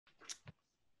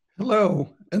Hello,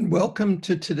 and welcome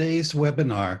to today's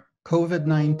webinar,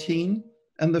 COVID-19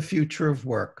 and the Future of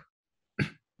Work.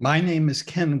 My name is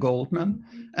Ken Goldman,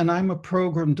 and I'm a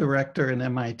Program Director in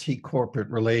MIT Corporate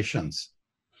Relations.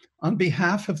 On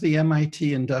behalf of the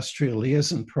MIT Industrial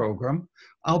Liaison Program,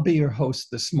 I'll be your host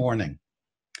this morning.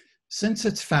 Since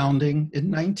its founding in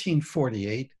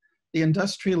 1948, the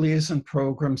Industrial Liaison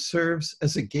Program serves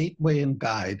as a gateway and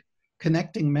guide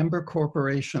connecting member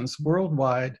corporations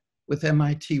worldwide with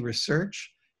MIT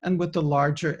research and with the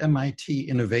larger MIT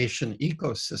innovation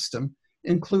ecosystem,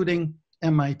 including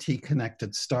MIT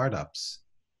connected startups.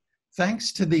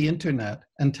 Thanks to the internet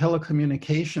and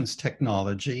telecommunications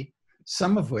technology,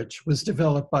 some of which was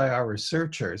developed by our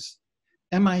researchers,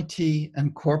 MIT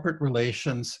and corporate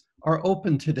relations are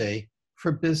open today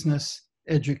for business,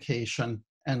 education,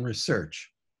 and research.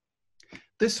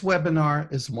 This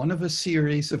webinar is one of a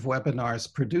series of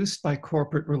webinars produced by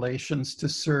corporate relations to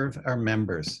serve our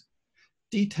members.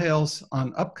 Details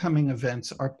on upcoming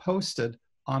events are posted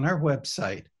on our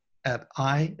website at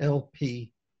ilp.mit.edu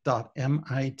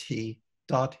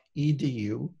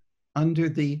under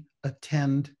the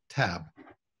Attend tab.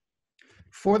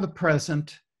 For the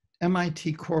present,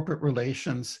 MIT Corporate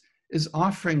Relations is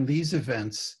offering these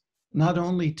events not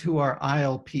only to our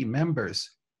ILP members,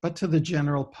 but to the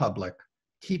general public,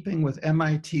 keeping with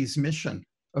MIT's mission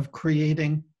of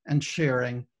creating and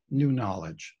sharing new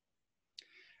knowledge.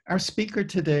 Our speaker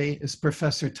today is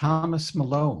Professor Thomas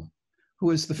Malone,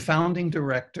 who is the founding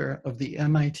director of the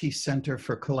MIT Center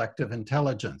for Collective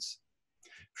Intelligence.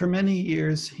 For many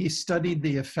years, he studied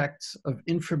the effects of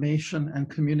information and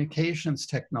communications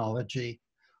technology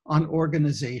on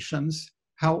organizations,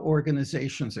 how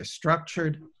organizations are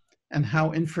structured, and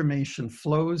how information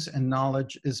flows and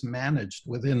knowledge is managed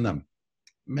within them.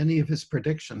 Many of his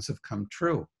predictions have come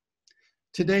true.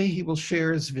 Today, he will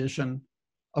share his vision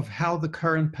of how the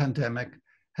current pandemic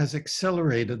has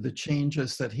accelerated the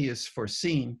changes that he has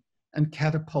foreseen and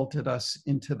catapulted us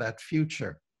into that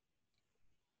future.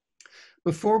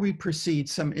 Before we proceed,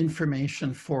 some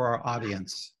information for our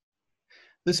audience.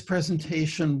 This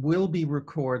presentation will be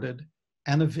recorded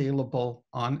and available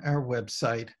on our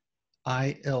website,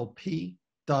 ilp.mit.edu.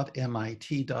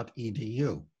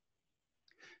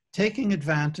 Taking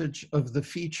advantage of the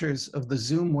features of the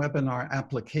Zoom webinar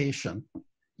application,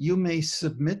 you may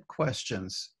submit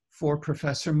questions for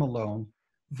Professor Malone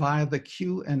via the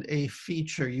Q&A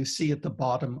feature you see at the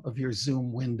bottom of your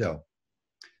Zoom window.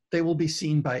 They will be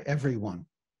seen by everyone.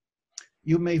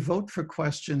 You may vote for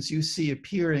questions you see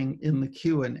appearing in the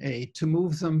Q&A to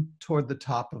move them toward the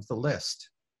top of the list.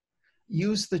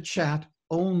 Use the chat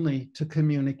only to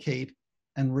communicate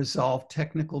and resolve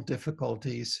technical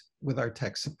difficulties with our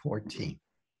tech support team.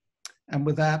 And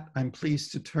with that, I'm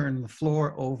pleased to turn the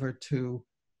floor over to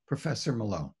Professor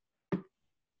Malone.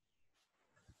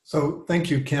 So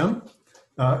thank you, Ken.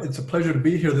 It's a pleasure to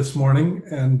be here this morning,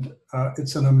 and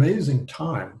it's an amazing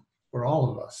time for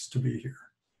all of us to be here.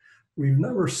 We've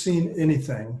never seen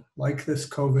anything like this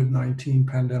COVID-19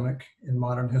 pandemic in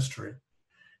modern history,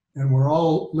 and we're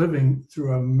all living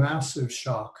through a massive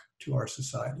shock to our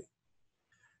society.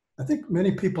 I think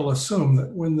many people assume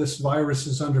that when this virus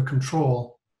is under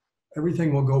control,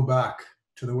 everything will go back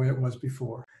to the way it was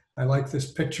before. I like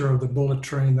this picture of the bullet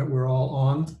train that we're all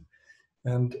on.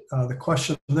 And the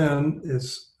question then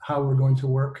is how we're going to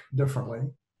work differently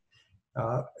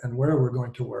and where we're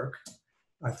going to work.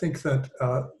 I think that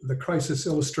the crisis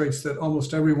illustrates that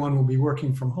almost everyone will be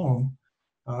working from home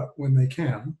when they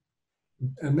can.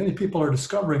 And many people are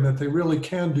discovering that they really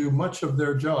can do much of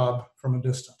their job from a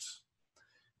distance.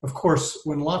 Of course,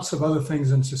 when lots of other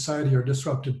things in society are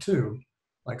disrupted too,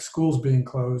 like schools being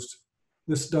closed,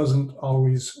 this doesn't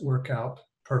always work out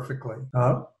perfectly.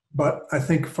 But I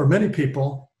think for many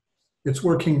people, it's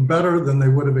working better than they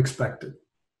would have expected.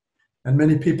 And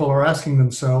many people are asking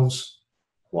themselves,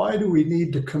 why do we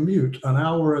need to commute an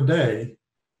hour a day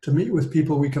to meet with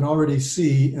people we can already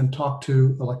see and talk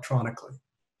to electronically?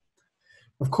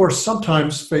 Of course,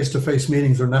 sometimes face-to-face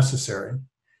meetings are necessary.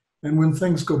 And when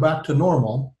things go back to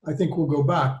normal, I think we'll go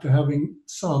back to having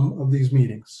some of these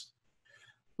meetings.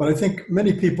 But I think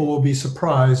many people will be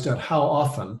surprised at how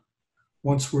often,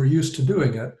 once we're used to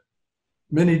doing it,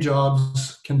 many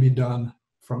jobs can be done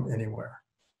from anywhere.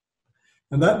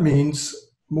 And that means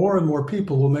more and more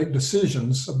people will make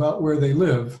decisions about where they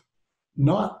live,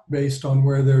 not based on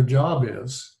where their job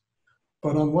is,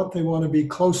 but on what they want to be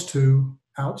close to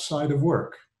outside of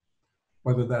work,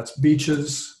 whether that's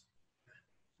beaches,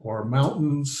 or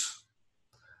mountains,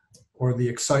 or the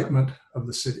excitement of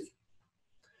the city.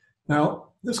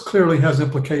 Now, this clearly has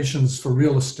implications for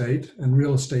real estate and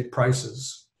real estate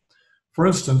prices. For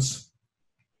instance,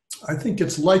 I think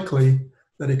it's likely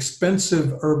that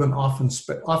expensive urban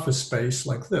office space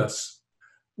like this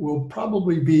will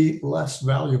probably be less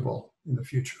valuable in the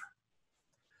future.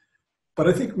 But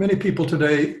I think many people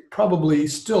today probably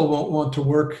still won't want to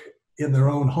work in their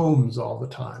own homes all the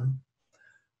time.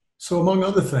 So among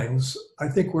other things, I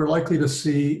think we're likely to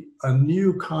see a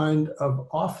new kind of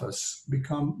office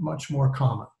become much more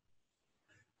common.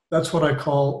 That's what I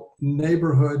call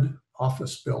neighborhood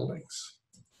office buildings.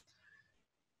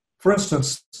 For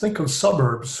instance, think of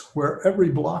suburbs where every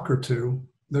block or two,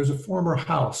 there's a former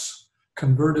house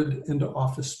converted into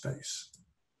office space.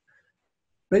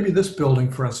 Maybe this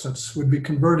building, for instance, would be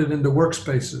converted into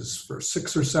workspaces for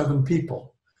 6 or 7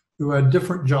 people who had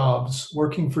different jobs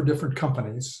working for different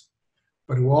companies,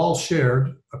 but who all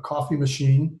shared a coffee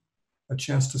machine, a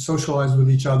chance to socialize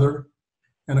with each other,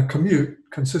 and a commute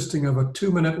consisting of a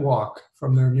 2-minute walk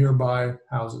from their nearby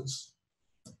houses.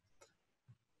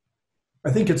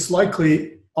 I think it's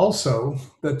likely also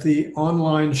that the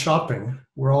online shopping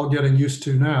we're all getting used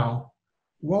to now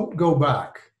won't go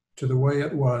back to the way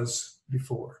it was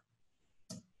before.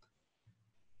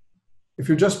 If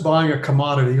you're just buying a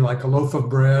commodity like a loaf of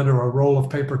bread or a roll of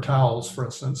paper towels, for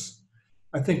instance,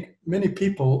 I think many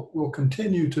people will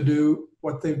continue to do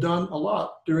what they've done a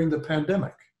lot during the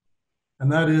pandemic,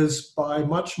 and that is buy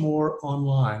much more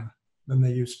online than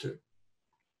they used to.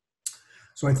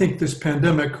 So I think this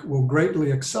pandemic will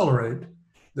greatly accelerate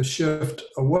the shift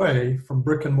away from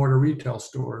brick and mortar retail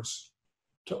stores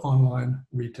to online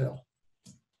retail.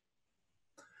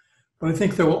 But I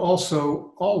think there will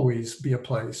also always be a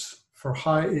place for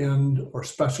high-end or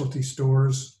specialty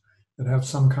stores that have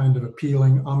some kind of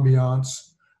appealing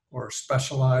ambiance or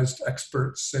specialized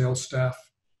expert sales staff.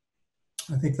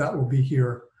 I think that will be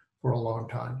here for a long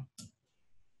time.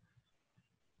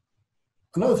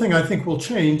 Another thing I think will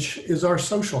change is our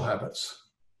social habits.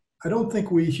 I don't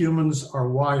think we humans are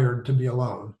wired to be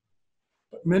alone,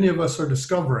 but many of us are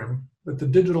discovering that the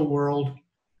digital world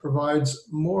provides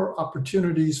more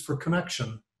opportunities for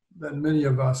connection than many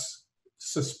of us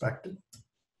suspected.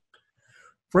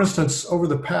 For instance, over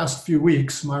the past few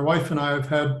weeks, my wife and I have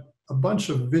had a bunch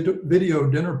of video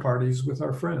dinner parties with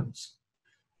our friends.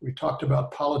 We talked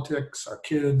about politics, our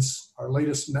kids, our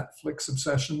latest Netflix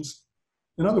obsessions.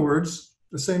 In other words,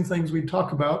 the same things we'd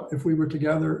talk about if we were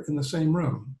together in the same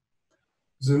room.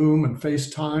 Zoom and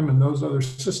FaceTime and those other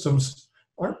systems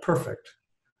aren't perfect,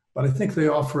 but I think they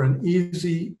offer an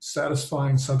easy,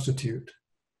 satisfying substitute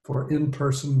for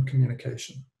in-person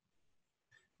communication.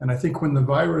 And I think when the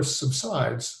virus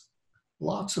subsides,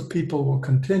 lots of people will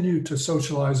continue to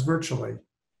socialize virtually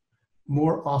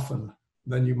more often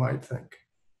than you might think.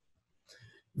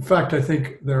 In fact, I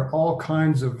think there are all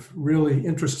kinds of really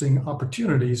interesting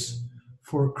opportunities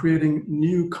for creating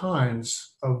new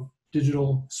kinds of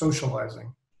digital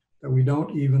socializing that we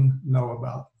don't even know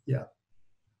about yet.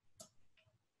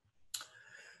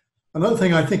 Another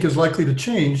thing I think is likely to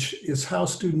change is how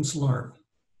students learn.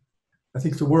 I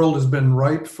think the world has been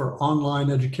ripe for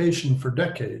online education for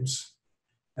decades,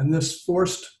 and this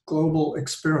forced global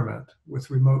experiment with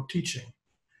remote teaching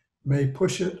may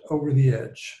push it over the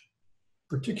edge,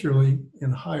 particularly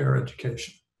in higher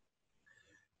education.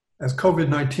 As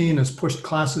COVID-19 has pushed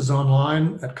classes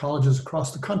online at colleges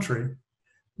across the country,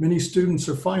 many students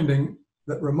are finding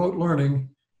that remote learning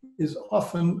is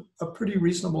often a pretty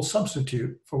reasonable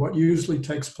substitute for what usually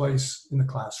takes place in the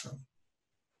classroom.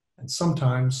 And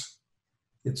sometimes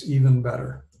it's even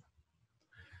better.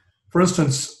 For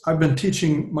instance, I've been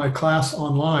teaching my class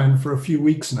online for a few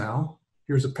weeks now.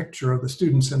 Here's a picture of the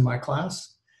students in my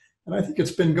class, and I think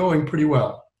it's been going pretty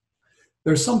well.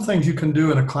 There's some things you can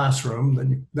do in a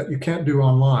classroom that you can't do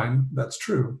online, that's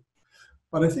true.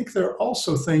 But I think there are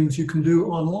also things you can do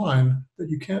online that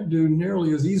you can't do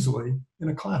nearly as easily in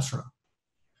a classroom.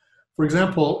 For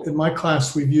example, in my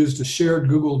class, we've used a shared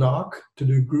Google Doc to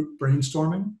do group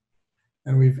brainstorming,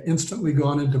 and we've instantly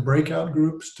gone into breakout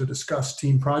groups to discuss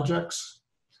team projects.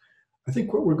 I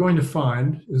think what we're going to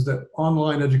find is that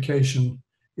online education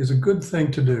is a good thing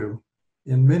to do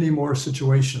in many more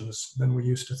situations than we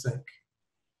used to think.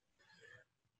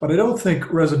 But I don't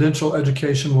think residential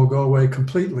education will go away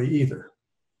completely either.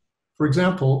 For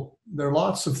example, there are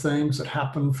lots of things that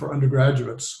happen for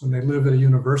undergraduates when they live at a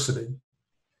university.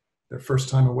 Their first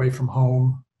time away from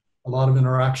home, a lot of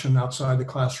interaction outside the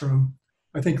classroom.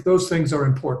 I think those things are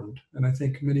important, and I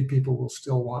think many people will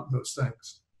still want those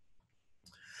things.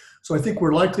 So I think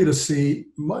we're likely to see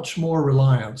much more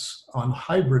reliance on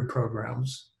hybrid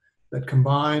programs that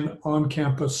combine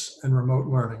on-campus and remote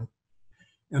learning,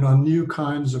 and on new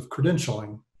kinds of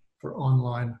credentialing for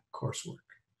online coursework.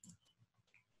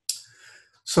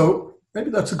 So maybe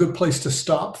that's a good place to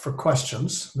stop for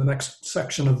questions. The next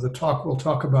section of the talk, we'll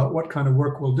talk about what kind of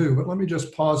work we'll do, but let me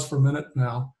just pause for a minute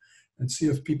now and see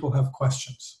if people have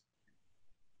questions.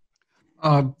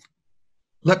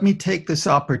 Let me take this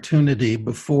opportunity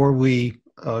before we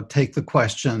take the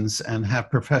questions and have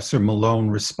Professor Malone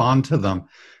respond to them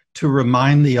to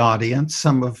remind the audience,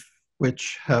 some of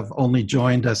which have only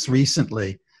joined us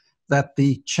recently, that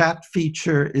the chat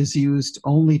feature is used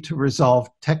only to resolve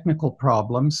technical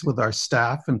problems with our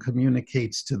staff and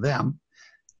communicates to them.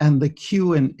 And the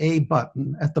Q&A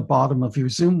button at the bottom of your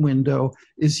Zoom window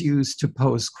is used to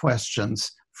pose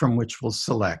questions from which we'll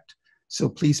select. So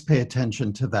please pay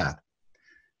attention to that.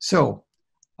 So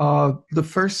the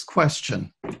first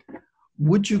question,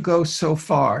 would you go so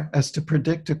far as to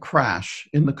predict a crash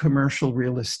in the commercial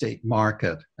real estate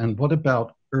market? And what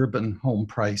about urban home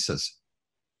prices?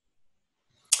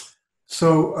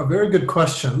 So a very good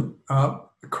question.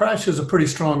 Crash is a pretty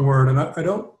strong word, and I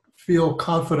don't feel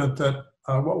confident that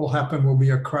what will happen will be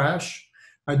a crash.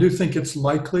 I do think it's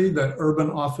likely that urban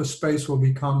office space will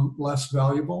become less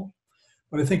valuable.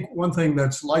 But I think one thing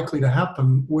that's likely to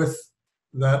happen with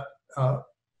that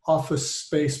office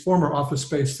space, former office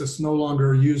space that's no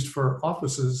longer used for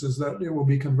offices, is that it will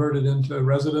be converted into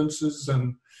residences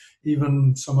and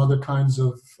even some other kinds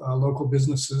of local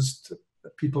businesses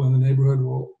that people in the neighborhood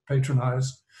will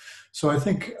patronize. So I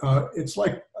think it's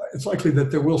likely that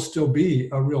there will still be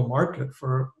a real market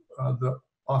for the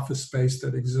office space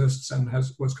that exists and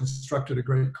was constructed at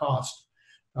great cost.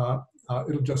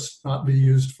 It'll just not be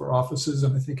used for offices,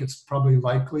 and I think it's probably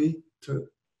likely to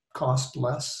cost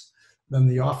less than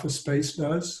the office space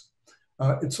does.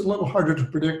 It's a little harder to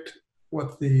predict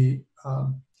what the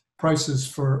prices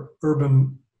for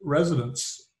urban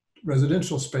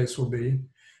residential space will be.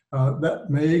 That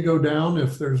may go down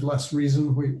if there's less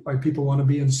reason why people want to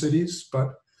be in cities,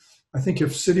 but I think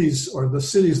if cities, or the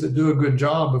cities that do a good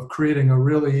job of creating a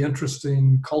really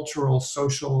interesting cultural,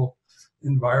 social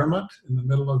environment in the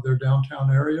middle of their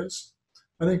downtown areas,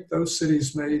 I think those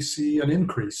cities may see an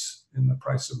increase in the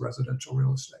price of residential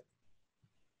real estate.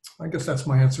 I guess that's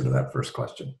my answer to that first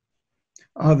question.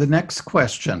 The next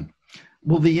question,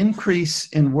 will the increase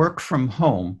in work from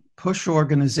home push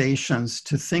organizations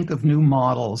to think of new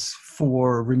models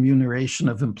for remuneration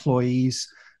of employees,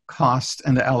 cost,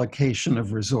 and allocation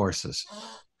of resources?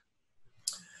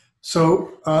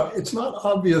 So it's not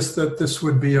obvious that this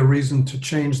would be a reason to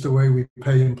change the way we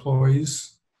pay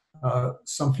employees.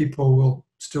 Some people will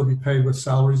still be paid with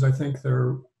salaries. I think there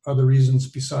are other reasons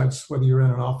besides whether you're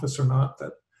in an office or not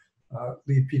that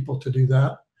lead people to do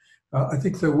that. I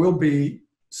think there will be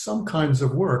some kinds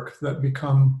of work that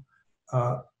become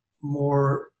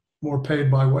more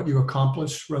paid by what you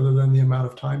accomplish rather than the amount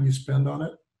of time you spend on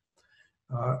it.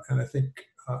 And I think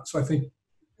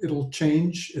it'll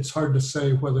change. It's hard to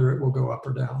say whether it will go up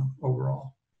or down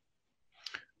overall.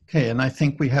 Okay, and I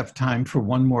think we have time for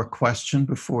one more question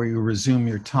before you resume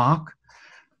your talk.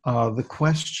 The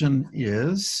question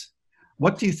is,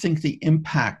 what do you think the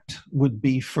impact would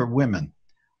be for women?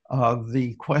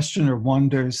 The questioner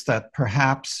wonders that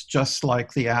perhaps, just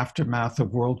like the aftermath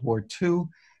of World War II,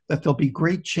 that there'll be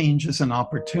great changes and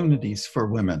opportunities for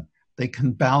women. They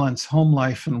can balance home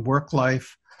life and work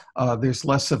life. There's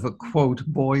less of a, quote,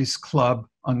 boys club,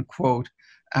 unquote,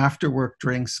 after work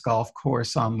drinks, golf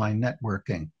course, online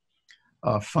networking.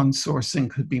 Fund sourcing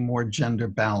could be more gender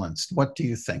balanced. What do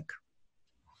you think?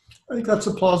 I think that's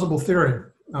a plausible theory.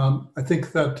 I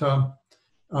think that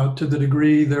to the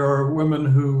degree there are women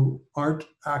who aren't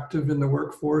active in the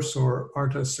workforce or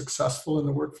aren't as successful in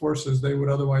the workforce as they would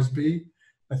otherwise be,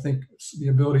 I think the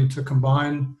ability to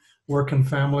combine work and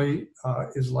family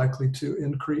is likely to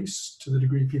increase to the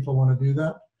degree people want to do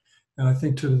that. And I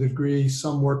think to the degree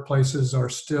some workplaces are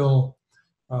still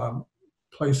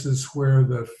places where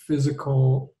the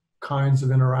physical kinds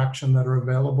of interaction that are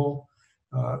available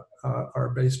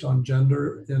are based on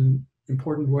gender in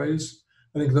important ways,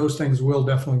 I think those things will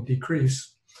definitely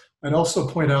decrease. I'd also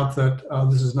point out that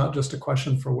this is not just a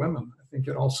question for women. I think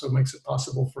it also makes it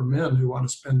possible for men who want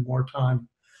to spend more time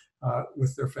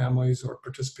with their families or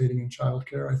participating in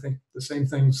childcare. I think the same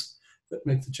things that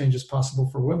make the changes possible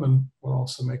for women will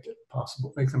also make them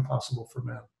possible for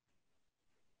men.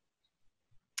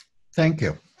 Thank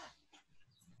you.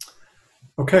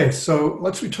 Okay, so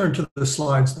let's return to the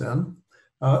slides then.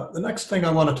 The next thing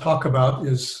I want to talk about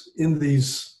is in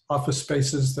these office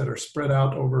spaces that are spread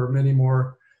out over many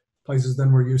more places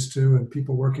than we're used to and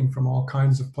people working from all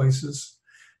kinds of places,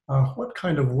 what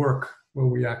kind of work will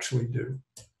we actually do?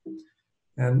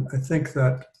 And I think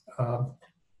that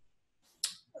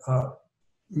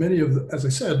as I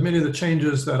said, many of the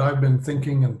changes that I've been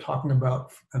thinking and talking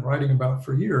about and writing about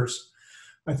for years,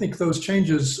 I think those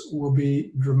changes will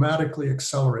be dramatically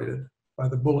accelerated by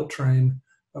the bullet train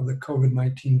of the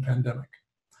COVID-19 pandemic.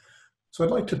 So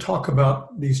I'd like to talk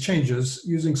about these changes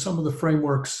using some of the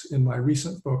frameworks in my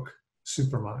recent book,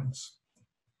 Superminds.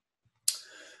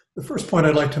 The first point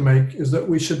I'd like to make is that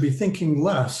we should be thinking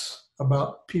less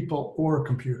about people or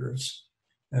computers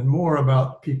and more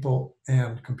about people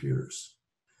and computers.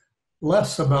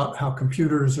 Less about how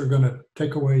computers are going to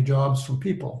take away jobs from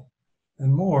people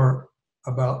and more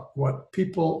about what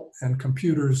people and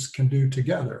computers can do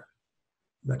together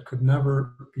that could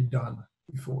never be done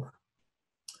before.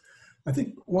 I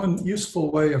think one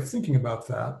useful way of thinking about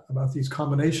that, about these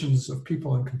combinations of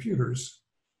people and computers,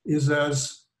 is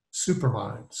as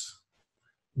superminds.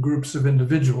 Groups of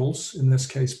individuals, in this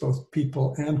case both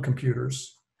people and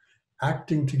computers,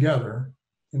 acting together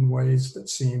in ways that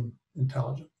seem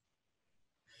intelligent.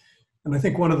 And I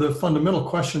think one of the fundamental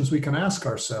questions we can ask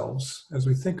ourselves as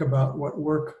we think about what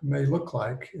work may look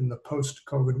like in the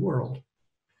post-COVID world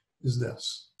is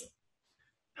this: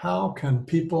 how can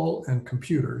people and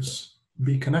computers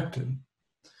be connected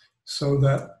so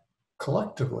that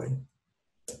collectively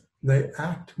they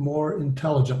act more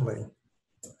intelligently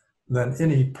than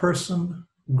any person,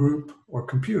 group, or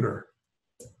computer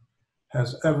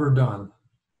has ever done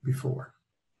before?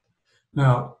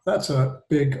 Now, that's a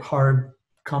big, hard,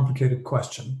 complicated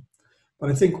question, but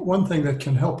I think one thing that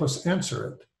can help us answer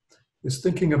it is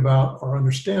thinking about or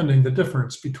understanding the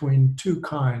difference between two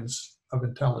kinds of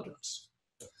intelligence.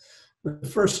 The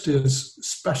first is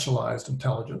specialized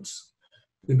intelligence,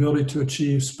 the ability to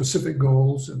achieve specific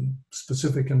goals in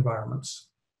specific environments.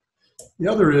 The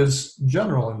other is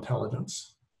general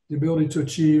intelligence, the ability to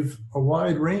achieve a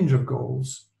wide range of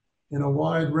goals in a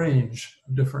wide range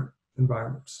of different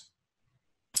environments.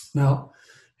 Now,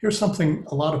 here's something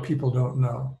a lot of people don't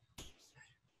know.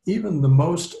 Even the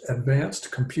most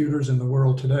advanced computers in the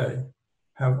world today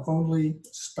have only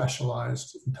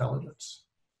specialized intelligence.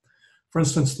 For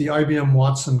instance, the IBM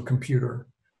Watson computer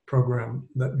program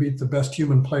that beat the best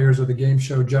human players of the game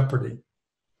show Jeopardy.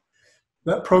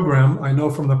 That program, I know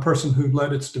from the person who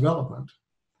led its development,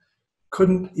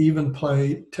 couldn't even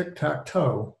play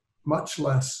tic-tac-toe, much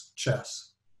less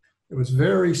chess. It was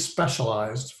very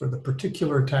specialized for the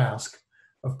particular task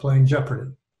of playing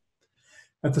Jeopardy.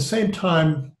 At the same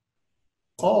time,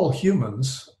 all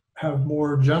humans have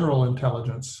more general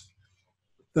intelligence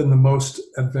than the most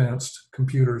advanced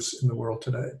computers in the world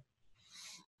today.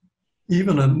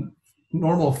 Even a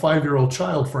normal 5-year-old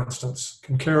child, for instance,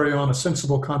 can carry on a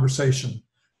sensible conversation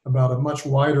about a much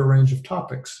wider range of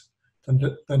topics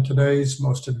than today's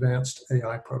most advanced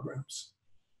AI programs.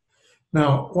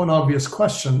 Now, one obvious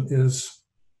question is,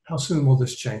 how soon will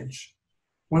this change?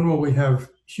 When will we have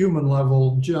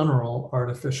human-level general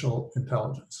artificial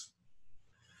intelligence?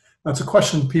 That's a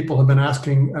question people have been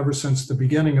asking ever since the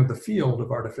beginning of the field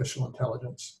of artificial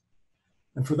intelligence.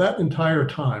 And for that entire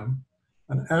time,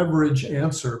 an average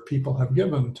answer people have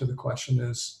given to the question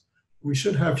is, we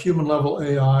should have human-level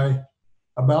AI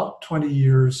about 20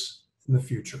 years in the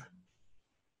future.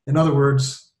 In other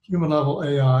words, human-level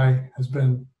AI has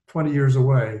been 20 years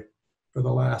away for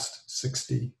the last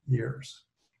 60 years.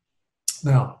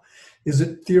 Now, is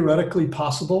it theoretically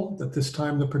possible that this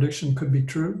time the prediction could be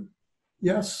true?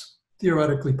 Yes,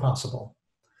 theoretically possible.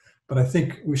 But I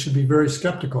think we should be very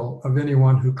skeptical of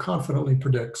anyone who confidently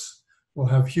predicts we'll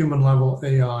have human-level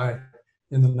AI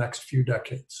in the next few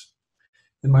decades.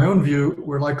 In my own view,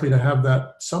 we're likely to have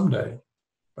that someday,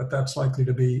 but that's likely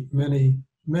to be many,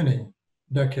 many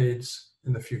decades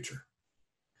in the future.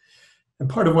 And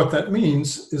part of what that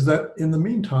means is that in the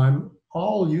meantime,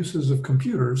 all uses of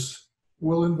computers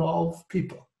will involve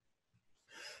people.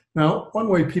 Now, one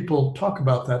way people talk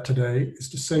about that today is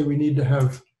to say we need to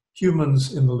have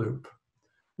humans in the loop.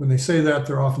 When they say that,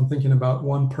 they're often thinking about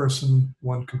one person,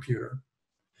 one computer.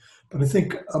 But I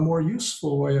think a more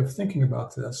useful way of thinking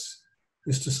about this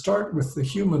is to start with the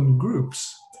human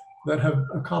groups that have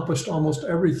accomplished almost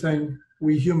everything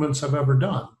we humans have ever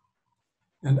done,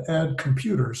 and add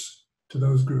computers to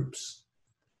those groups.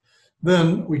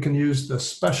 Then we can use the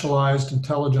specialized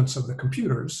intelligence of the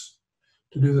computers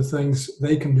to do the things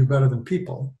they can do better than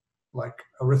people, like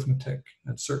arithmetic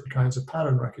and certain kinds of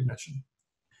pattern recognition.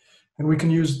 And we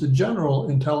can use the general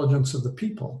intelligence of the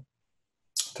people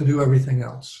to do everything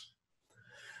else.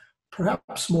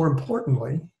 Perhaps more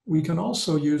importantly, we can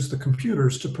also use the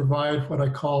computers to provide what I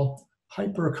call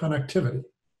hyperconnectivity,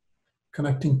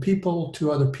 connecting people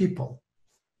to other people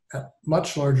at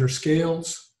much larger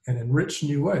scales and in rich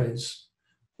new ways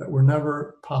that were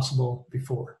never possible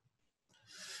before.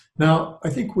 Now, I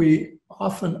think we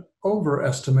often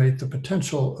overestimate the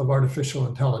potential of artificial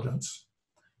intelligence,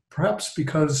 perhaps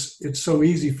because it's so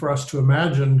easy for us to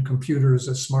imagine computers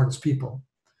as smart as people.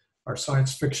 Our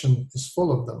science fiction is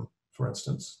full of them, for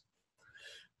instance.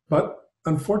 But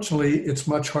unfortunately, it's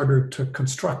much harder to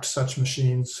construct such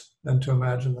machines than to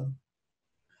imagine them.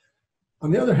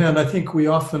 On the other hand, I think we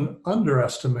often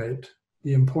underestimate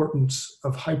the importance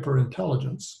of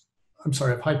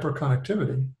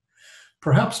hyperconnectivity,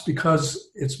 perhaps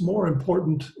because it's more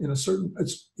important in a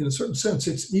certain sense.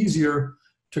 It's easier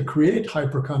to create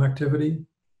hyperconnectivity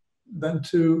than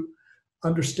to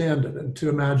understand it and to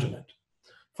imagine it.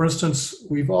 For instance,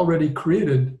 we've already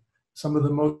created some of the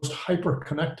most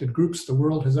hyper-connected groups the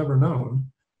world has ever known,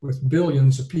 with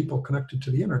billions of people connected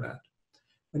to the internet.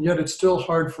 And yet it's still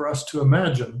hard for us to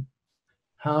imagine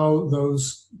how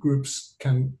those groups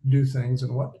can do things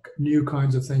and what new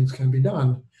kinds of things can be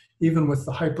done, even with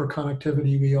the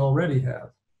hyperconnectivity we already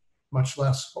have, much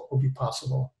less what will be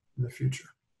possible in the future.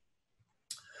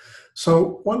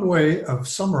 So one way of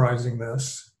summarizing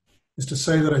this is to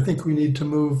say that I think we need to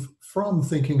move from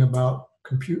thinking about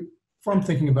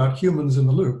humans in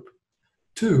the loop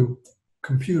to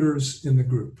computers in the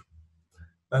group.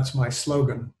 That's my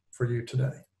slogan for you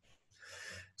today.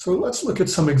 So let's look at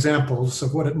some examples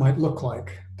of what it might look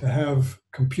like to have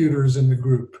computers in the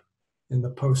group in the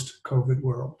post-COVID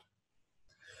world.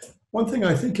 One thing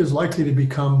I think is likely to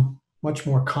become much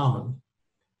more common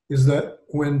is that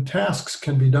when tasks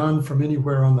can be done from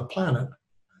anywhere on the planet,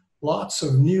 lots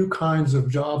of new kinds of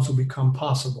jobs will become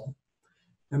possible.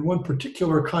 And one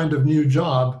particular kind of new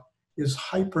job is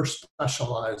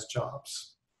hyper-specialized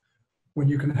jobs. When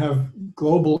you can have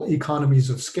global economies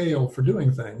of scale for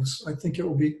doing things, I think it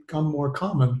will become more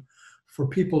common for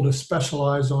people to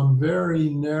specialize on very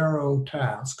narrow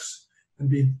tasks and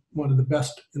be one of the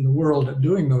best in the world at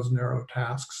doing those narrow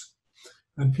tasks.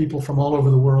 And people from all over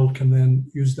the world can then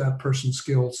use that person's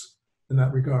skills in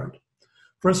that regard.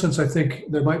 For instance, I think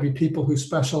there might be people who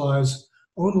specialize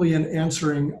only in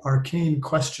answering arcane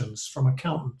questions from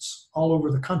accountants all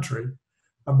over the country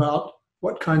about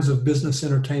what kinds of business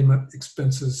entertainment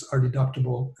expenses are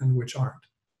deductible and which aren't.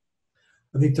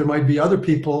 I think there might be other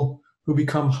people who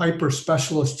become hyper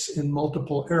specialists in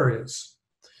multiple areas.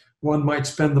 One might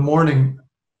spend the morning,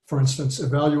 for instance,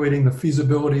 evaluating the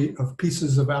feasibility of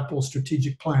pieces of Apple's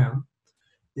strategic plan,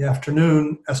 the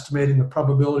afternoon estimating the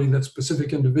probability that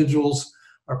specific individuals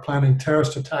are planning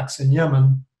terrorist attacks in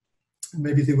Yemen, and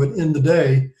maybe they would end the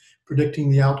day predicting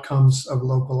the outcomes of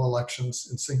local elections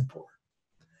in Singapore.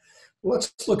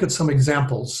 Let's look at some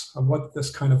examples of what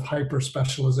this kind of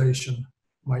hyper-specialization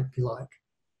might be like.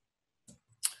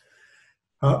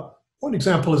 One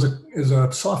example is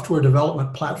a software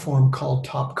development platform called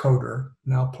Topcoder,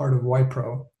 now part of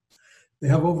Wipro. They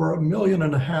have over 1.5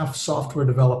 million software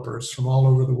developers from all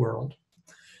over the world.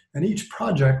 And each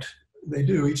project they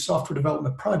do, each software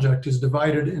development project is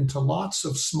divided into lots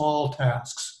of small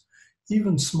tasks,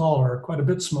 even smaller, quite a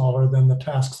bit smaller than the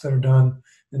tasks that are done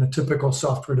in a typical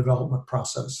software development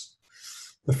process.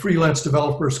 The freelance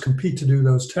developers compete to do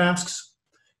those tasks.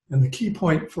 And the key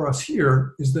point for us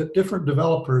here is that different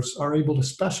developers are able to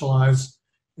specialize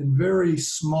in very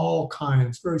small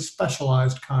kinds, very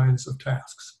specialized kinds of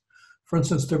tasks. For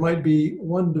instance, there might be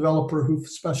one developer who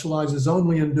specializes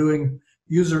only in doing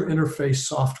user interface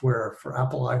software for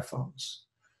Apple iPhones.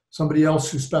 Somebody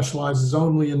else who specializes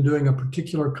only in doing a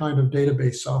particular kind of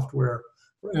database software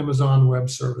for Amazon Web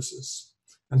Services,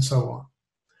 and so on.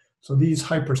 So these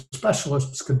hyper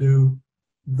specialists could do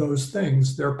those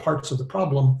things. They're parts of the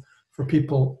problem for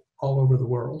people all over the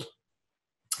world.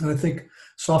 And I think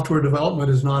software development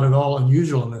is not at all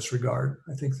unusual in this regard.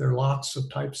 I think there are lots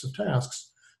of types of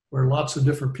tasks where lots of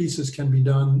different pieces can be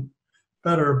done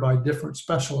better by different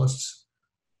specialists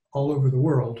all over the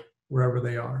world, wherever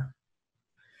they are.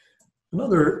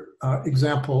 Another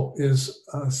example is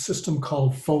a system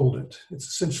called Foldit. It's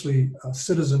essentially a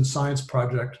citizen science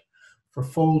project for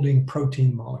folding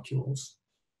protein molecules.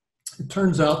 It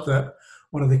turns out that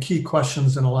one of the key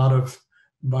questions in a lot of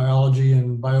biology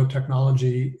and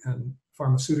biotechnology and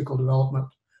pharmaceutical development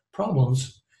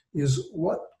problems is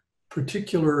what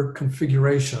particular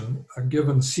configuration a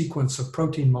given sequence of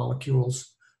protein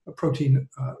molecules, a protein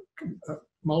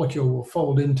molecule will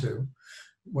fold into.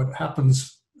 What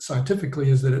happens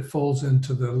scientifically is that it folds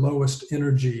into the lowest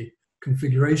energy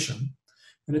configuration.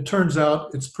 And it turns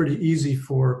out it's pretty easy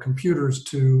for computers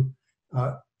to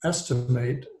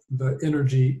estimate the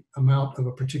energy amount of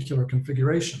a particular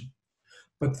configuration.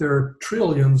 But there are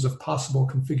trillions of possible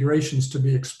configurations to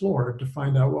be explored to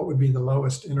find out what would be the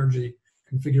lowest energy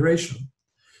configuration.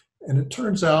 And it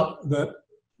turns out that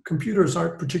computers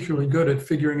aren't particularly good at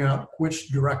figuring out which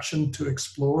direction to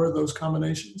explore those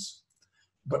combinations,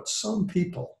 but some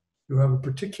people who have a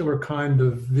particular kind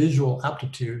of visual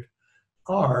aptitude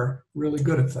are really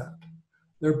good at that.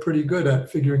 They're pretty good at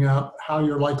figuring out how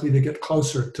you're likely to get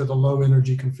closer to the low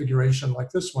energy configuration like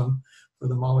this one for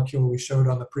the molecule we showed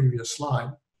on the previous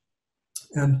slide.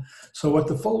 And so what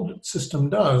the fold system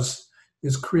does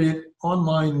is create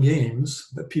online games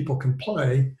that people can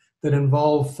play that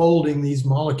involve folding these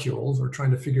molecules or trying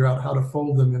to figure out how to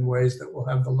fold them in ways that will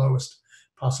have the lowest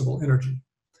possible energy.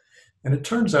 And it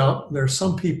turns out there are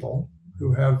some people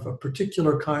who have a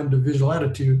particular kind of visual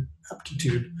aptitude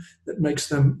that makes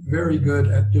them very good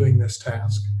at doing this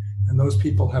task. And those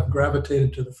people have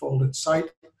gravitated to the Foldit site.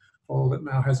 Foldit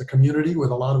now has a community with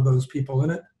a lot of those people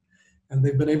in it, and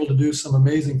they've been able to do some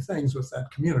amazing things with that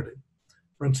community.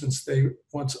 For instance, they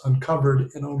once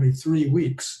uncovered in only 3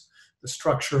 weeks the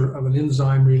structure of an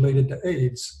enzyme related to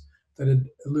AIDS that had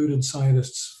eluded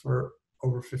scientists for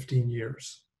over 15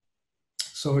 years.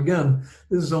 So again,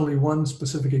 this is only one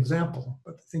specific example,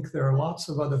 but I think there are lots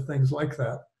of other things like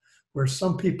that, where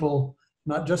some people,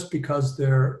 not just because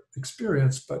they're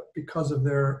experienced, but because of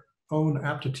their own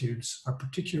aptitudes, are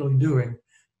particularly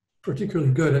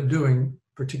good at doing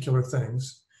particular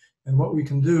things. And what we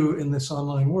can do in this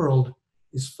online world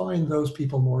is find those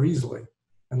people more easily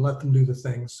and let them do the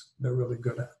things they're really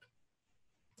good at.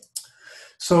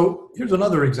 So here's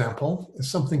another example. It's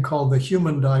something called the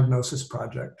Human Diagnosis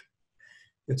Project.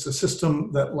 It's a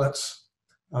system that lets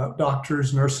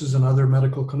doctors, nurses, and other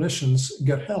medical clinicians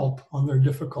get help on their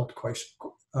difficult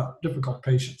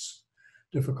cases.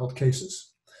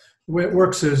 The way it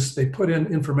works is they put in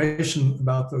information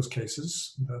about those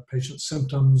cases, the patient's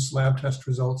symptoms, lab test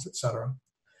results, etc.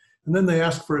 And then they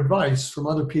ask for advice from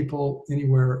other people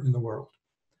anywhere in the world.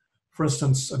 For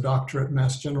instance, a doctor at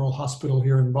Mass General Hospital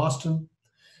here in Boston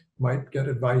might get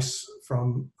advice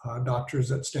from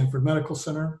doctors at Stanford Medical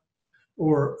Center,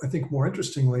 or I think more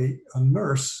interestingly, a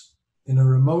nurse in a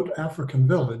remote African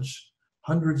village,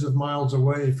 hundreds of miles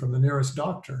away from the nearest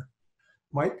doctor,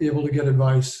 might be able to get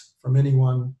advice from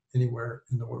anyone, anywhere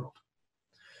in the world.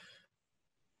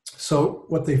 So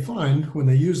what they find when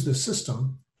they use this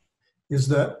system is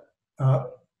that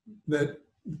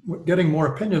getting more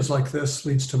opinions like this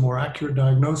leads to more accurate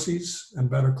diagnoses and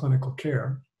better clinical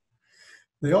care.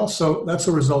 That's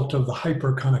a result of the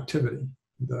hyperconnectivity,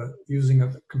 the using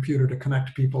a computer to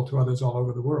connect people to others all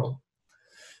over the world.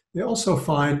 They also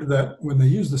find that when they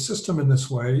use the system in this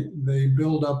way, they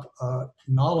build up a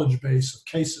knowledge base of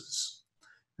cases.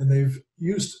 And they've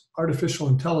used artificial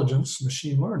intelligence,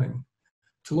 machine learning,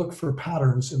 to look for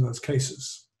patterns in those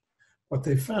cases. What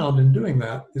they found in doing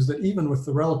that is that even with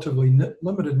the relatively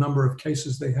limited number of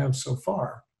cases they have so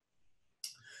far,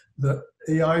 the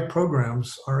AI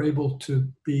programs are able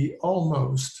to be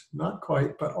almost, not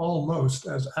quite, but almost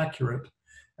as accurate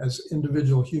as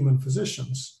individual human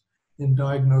physicians in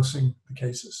diagnosing the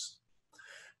cases.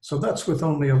 So that's with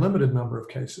only a limited number of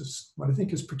cases. What I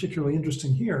think is particularly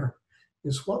interesting here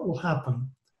is what will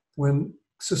happen when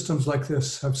systems like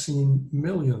this have seen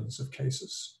millions of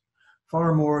cases,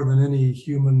 far more than any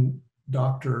human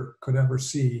doctor could ever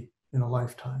see in a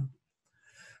lifetime.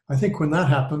 I think when that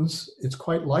happens, it's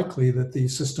quite likely that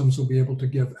these systems will be able to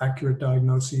give accurate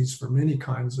diagnoses for many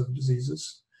kinds of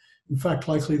diseases. In fact,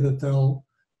 likely that they'll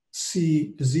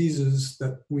see diseases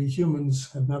that we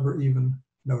humans have never even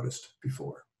noticed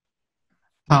before.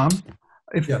 Tom,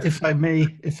 Yes.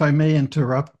 if I may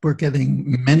interrupt, we're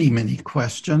getting many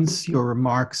questions. Your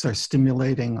remarks are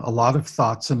stimulating a lot of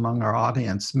thoughts among our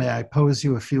audience. May I pose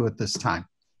you a few at this time?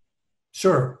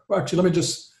 Sure. Well, actually, let me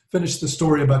just finish the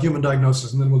story about human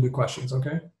diagnosis, and then we'll do questions,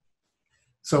 okay?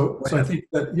 So I think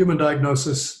that human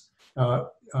diagnosis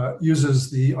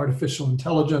uses the artificial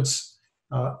intelligence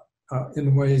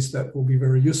in ways that will be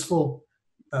very useful.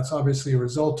 That's obviously a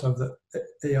result of the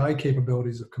AI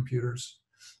capabilities of computers.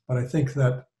 But I think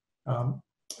that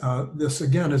this,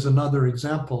 again, is another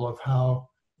example of how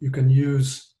you can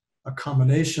use a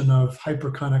combination of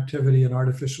hyperconnectivity and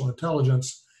artificial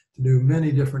intelligence to do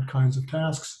many different kinds of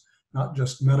tasks, not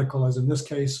just medical as in this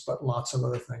case, but lots of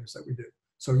other things that we do.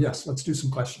 So yes, let's do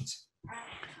some questions.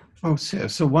 Oh,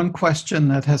 so one question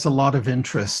that has a lot of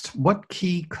interest. What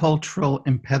key cultural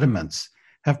impediments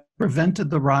have prevented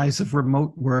the rise of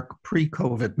remote work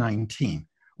pre-COVID-19?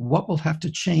 What will have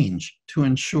to change to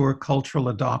ensure cultural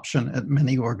adoption at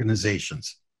many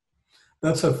organizations?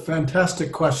 That's a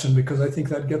fantastic question, because I think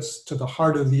that gets to the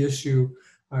heart of the issue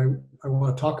I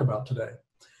want to talk about today.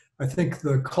 I think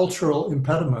the cultural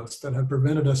impediments that have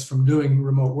prevented us from doing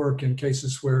remote work in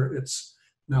cases where it's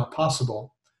now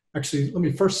possible. Actually, let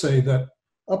me first say that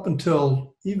up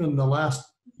until even the last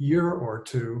year or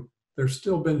two, there's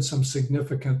still been some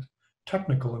significant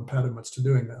technical impediments to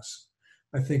doing this.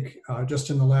 I think just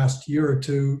in the last year or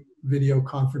two, video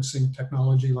conferencing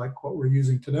technology like what we're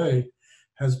using today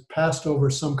has passed over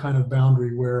some kind of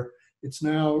boundary where it's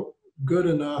now good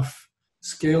enough,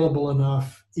 scalable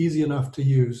enough, easy enough to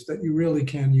use that you really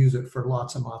can use it for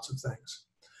lots and lots of things.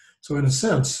 So in a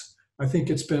sense, I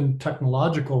think it's been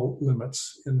technological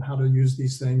limits in how to use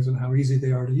these things and how easy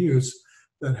they are to use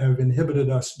that have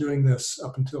inhibited us doing this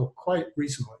up until quite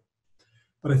recently.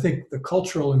 But I think the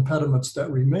cultural impediments that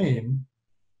remain,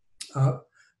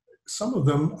 some of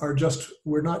them are just,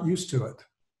 we're not used to it.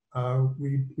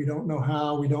 We don't know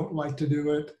how, we don't like to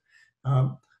do it.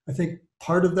 I think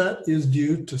part of that is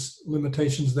due to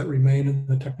limitations that remain in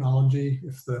the technology.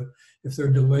 If there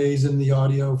are delays in the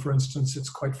audio, for instance, it's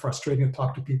quite frustrating to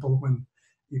talk to people when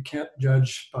you can't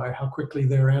judge by how quickly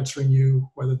they're answering you,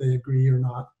 whether they agree or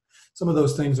not. Some of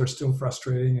those things are still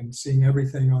frustrating, and seeing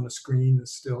everything on a screen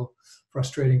is still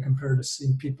frustrating compared to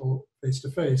seeing people face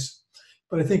to face.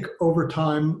 But I think over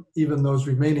time, even those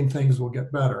remaining things will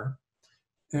get better.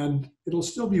 And it'll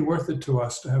still be worth it to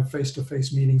us to have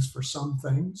face-to-face meetings for some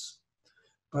things.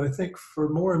 But I think for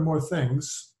more and more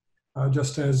things,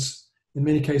 just as in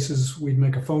many cases we'd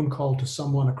make a phone call to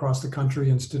someone across the country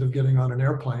instead of getting on an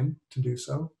airplane to do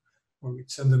so, or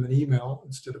we'd send them an email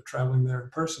instead of traveling there in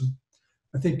person.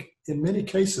 I think in many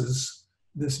cases,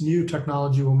 this new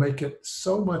technology will make it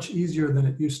so much easier than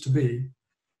it used to be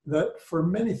that for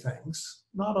many things,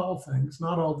 not all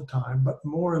the time, but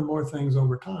more and more things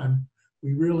over time,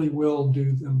 we really will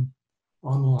do them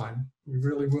online. We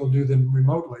really will do them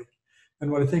remotely. And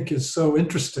what I think is so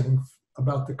interesting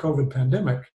about the COVID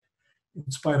pandemic, in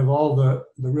spite of all the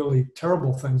really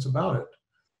terrible things about it,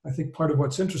 I think part of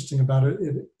what's interesting about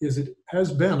it is it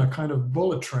has been a kind of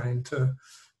bullet train to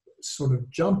sort of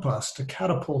jump us, to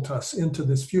catapult us into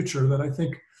this future that I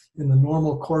think in the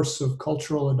normal course of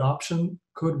cultural adoption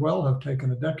could well have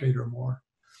taken a decade or more.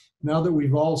 Now that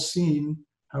we've all seen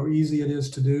how easy it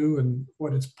is to do and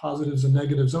what its positives and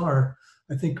negatives are,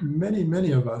 I think many,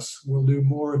 many of us will do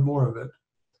more and more of it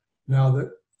now that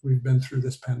we've been through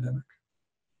this pandemic.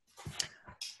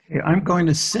 Okay, I'm going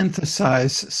to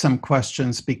synthesize some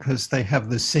questions because they have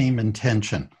the same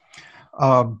intention.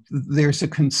 There's a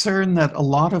concern that a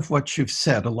lot of what you've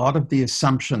said, a lot of the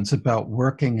assumptions about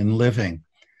working and living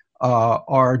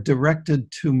are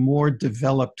directed to more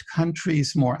developed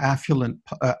countries, more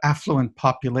affluent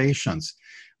populations.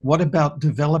 What about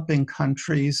developing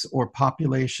countries or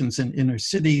populations in inner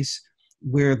cities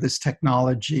where this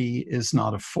technology is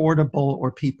not affordable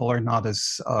or people are not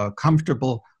as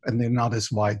comfortable and they're not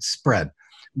as widespread?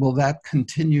 Will that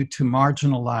continue to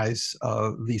marginalize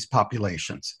these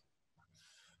populations?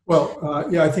 Well,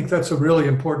 yeah, I think that's a really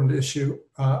important issue.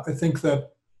 I think that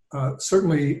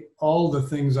certainly all the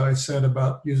things I said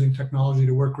about using technology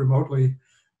to work remotely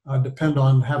depend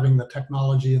on having the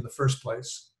technology in the first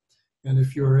place. And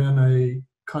if you're in a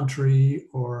country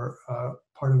or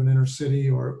part of an inner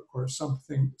city or some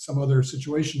other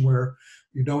situation where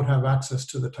you don't have access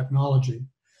to the technology,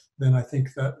 then I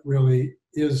think that really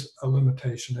is a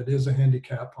limitation. It is a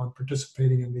handicap on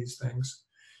participating in these things.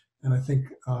 And I think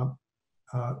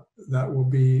that will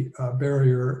be a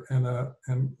barrier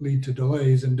and lead to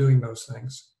delays in doing those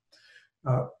things.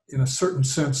 In a certain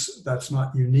sense, that's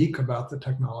not unique about the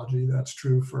technology. That's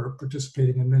true for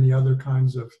participating in many other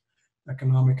kinds of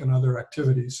economic and other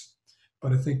activities.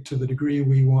 But I think to the degree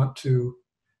we want to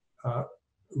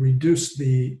reduce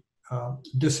the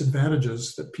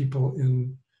disadvantages that people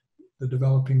in the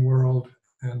developing world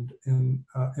and in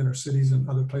inner cities and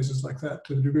other places like that,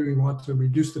 to the degree we want to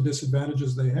reduce the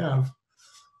disadvantages they have,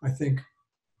 I think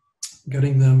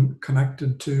getting them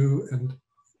connected to and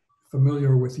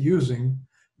familiar with using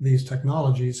these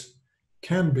technologies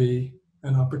can be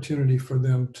an opportunity for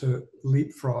them to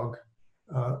leapfrog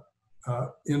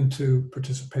into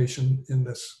participation in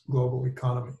this global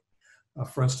economy.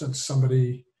 For instance,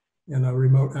 somebody in a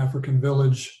remote African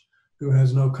village who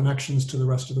has no connections to the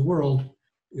rest of the world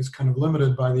is kind of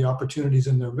limited by the opportunities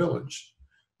in their village.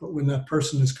 But when that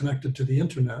person is connected to the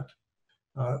internet,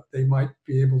 they might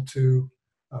be able to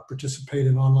participate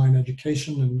in online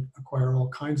education and acquire all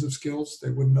kinds of skills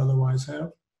they wouldn't otherwise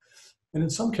have. And in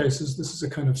some cases, this is a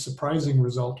kind of surprising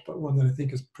result, but one that I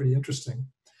think is pretty interesting.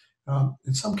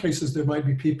 In some cases, there might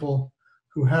be people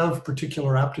who have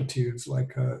particular aptitudes,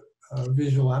 like a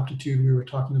visual aptitude we were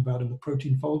talking about in the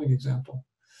protein folding example,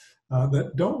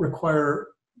 that don't require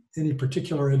any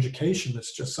particular education.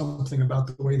 It's just something about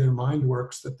the way their mind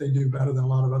works that they do better than a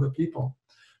lot of other people.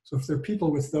 So if there are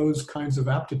people with those kinds of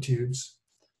aptitudes,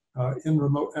 in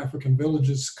remote African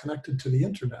villages connected to the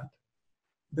internet,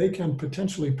 they can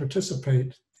potentially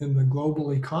participate in the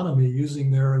global economy using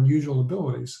their unusual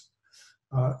abilities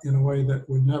in a way that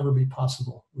would never be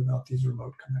possible without these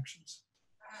remote connections.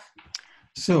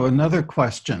 So another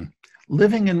question.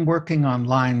 Living and working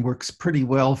online works pretty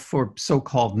well for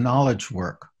so-called knowledge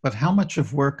work, but how much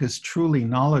of work is truly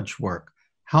knowledge work?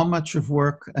 How much of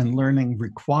work and learning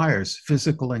requires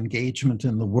physical engagement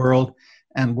in the world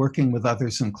and working with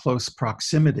others in close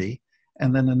proximity?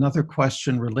 And then another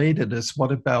question related is,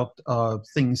 what about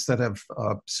things that have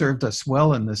served us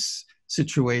well in this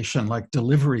situation, like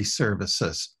delivery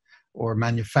services or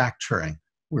manufacturing,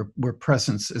 where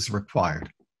presence is required?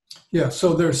 Yeah,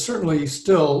 so there's certainly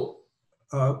still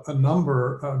a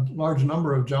large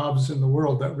number of jobs in the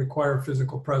world that require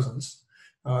physical presence.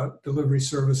 Delivery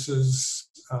services,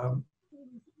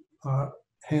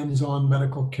 hands-on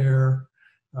medical care,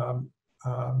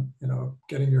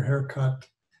 getting your hair cut,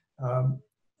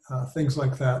 things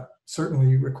like that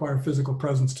certainly require physical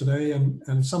presence today,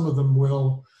 and some of them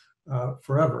will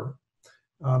forever.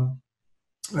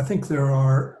 I think there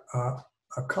are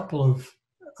a couple of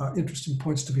interesting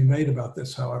points to be made about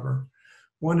this, however.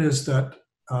 One is that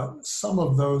some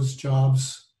of those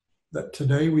jobs that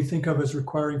today we think of as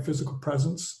requiring physical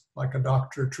presence, like a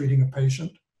doctor treating a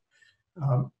patient,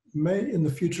 may in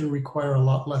the future require a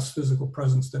lot less physical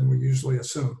presence than we usually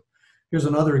assume. Here's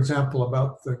another example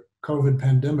about the COVID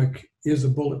pandemic is a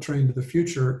bullet train to the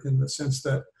future, in the sense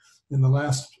that in the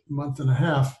last month and a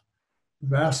half,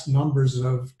 vast numbers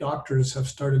of doctors have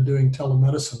started doing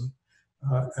telemedicine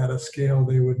at a scale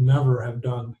they would never have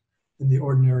done in the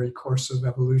ordinary course of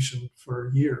evolution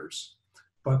for years.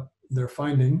 But they're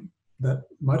finding that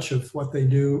much of what they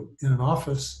do in an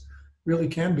office really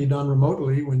can be done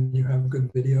remotely when you have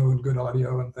good video and good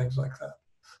audio and things like that.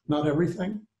 Not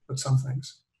everything, but some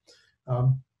things.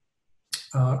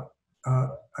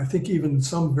 I think even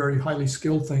some very highly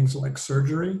skilled things like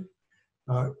surgery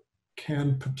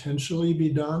can potentially be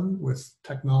done with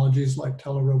technologies like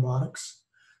telerobotics.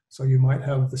 So you might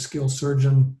have the skilled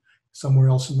surgeon somewhere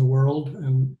else in the world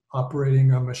and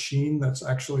operating a machine that's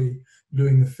actually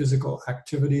doing the physical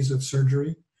activities of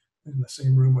surgery in the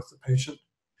same room with the patient.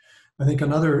 I think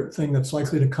another thing that's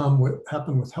likely to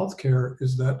happen with healthcare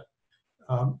is that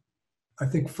I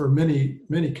think for many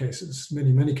cases,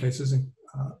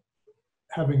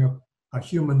 having a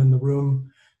human in the room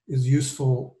is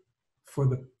useful for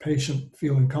the patient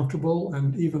feeling comfortable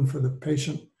and even for the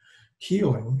patient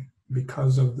healing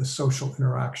because of the social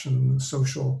interaction,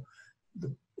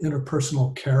 the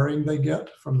interpersonal caring they get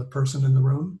from the person in the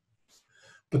room.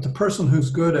 But the person who's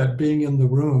good at being in the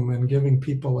room and giving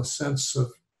people a sense of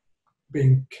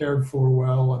being cared for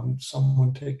well and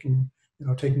someone taking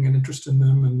an interest in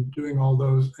them and doing all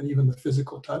those, and even the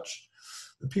physical touch,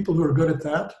 the people who are good at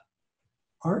that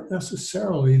aren't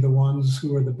necessarily the ones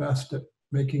who are the best at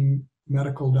making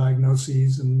medical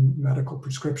diagnoses and medical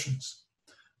prescriptions.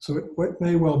 So it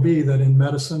may well be that in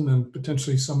medicine and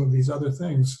potentially some of these other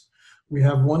things, we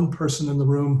have one person in the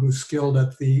room who's skilled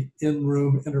at the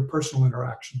in-room interpersonal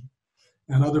interaction,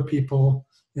 and other people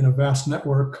in a vast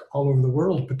network all over the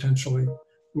world potentially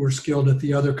who are skilled at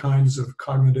the other kinds of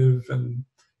cognitive and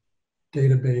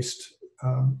data-based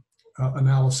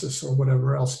analysis or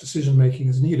whatever else decision-making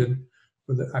is needed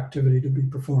for the activity to be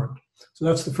performed. So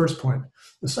that's the first point.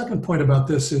 The second point about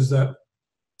this is that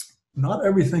not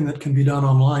everything that can be done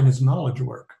online is knowledge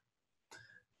work.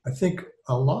 I think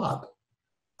a lot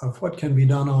of what can be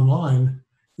done online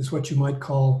is what you might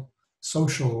call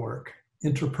social work,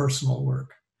 interpersonal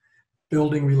work,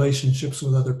 building relationships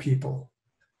with other people,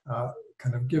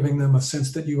 kind of giving them a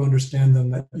sense that you understand them,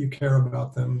 that you care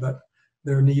about them, that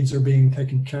their needs are being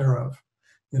taken care of.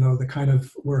 You know, the kind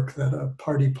of work that a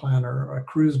party planner, or a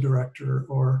cruise director,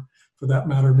 or for that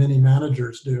matter, many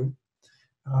managers do.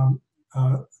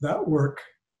 That work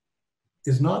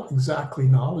is not exactly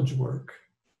knowledge work,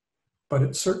 but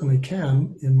it certainly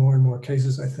can, in more and more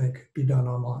cases, I think, be done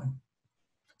online.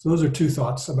 So those are two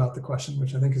thoughts about the question,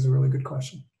 which I think is a really good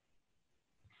question.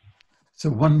 So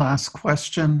one last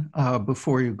question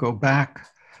before you go back.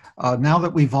 Now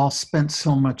that we've all spent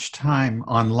so much time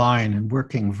online and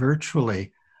working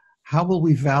virtually, how will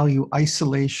we value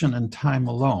isolation and time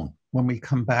alone when we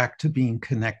come back to being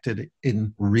connected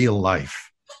in real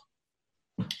life?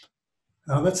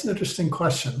 That's an interesting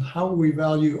question. How will we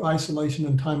value isolation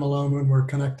and time alone when we're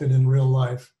connected in real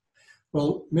life?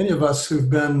 Well, many of us who've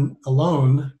been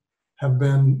alone have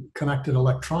been connected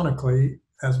electronically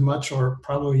as much or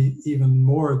probably even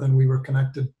more than we were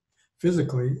connected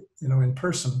physically, in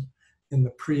person in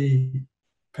the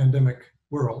pre-pandemic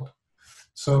world.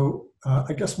 So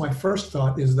I guess my first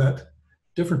thought is that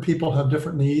different people have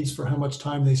different needs for how much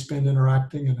time they spend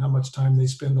interacting and how much time they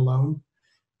spend alone.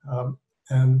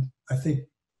 And I think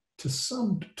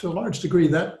to a large degree,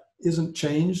 that isn't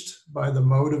changed by the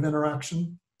mode of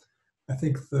interaction. I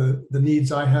think the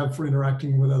needs I have for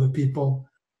interacting with other people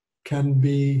can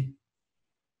be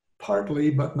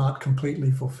partly, but not completely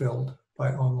fulfilled by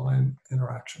online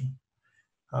interaction.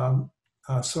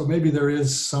 So maybe there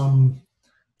is some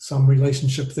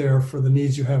relationship there for the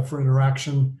needs you have for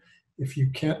interaction. If you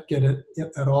can't get it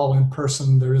at all in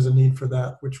person, there is a need for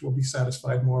that, which will be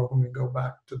satisfied more when we go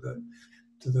back to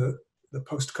the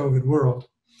post-COVID world.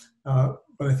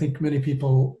 But I think many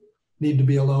people need to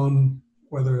be alone,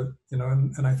 whether,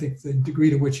 and I think the degree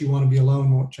to which you want to be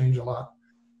alone won't change a lot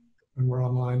when we're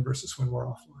online versus when we're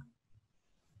offline.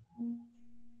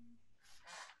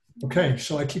 Okay,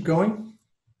 shall I keep going?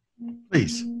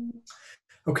 Please.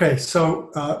 Okay, so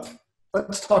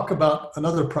let's talk about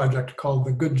another project called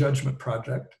the Good Judgment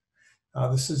Project.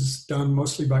 This is done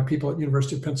mostly by people at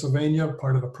University of Pennsylvania,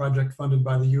 part of a project funded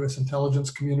by the US intelligence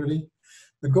community.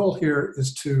 The goal here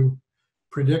is to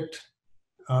predict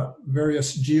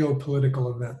various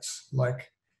geopolitical events,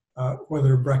 like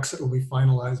whether Brexit will be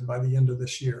finalized by the end of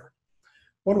this year.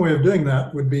 One way of doing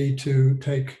that would be to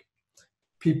take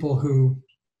people who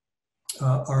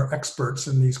are experts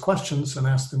in these questions and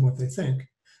ask them what they think.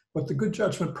 What the Good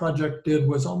Judgment Project did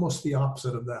was almost the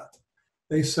opposite of that.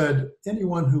 They said,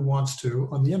 anyone who wants to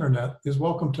on the internet is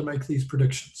welcome to make these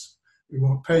predictions. We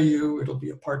won't pay you, it'll be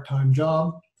a part-time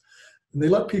job. And they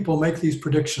let people make these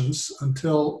predictions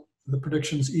until the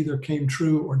predictions either came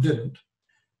true or didn't.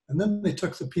 And then they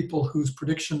took the people whose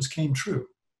predictions came true,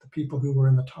 the people who were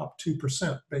in the top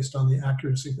 2% based on the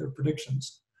accuracy of their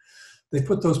predictions. They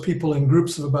put those people in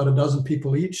groups of about a dozen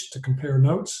people each to compare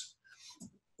notes.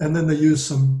 And then they used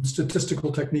some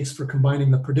statistical techniques for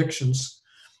combining the predictions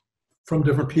from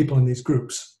different people in these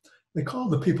groups. They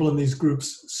called the people in these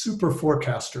groups super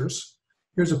forecasters.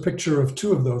 Here's a picture of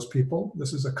two of those people.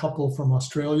 This is a couple from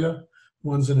Australia.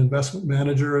 One's an investment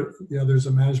manager, the other's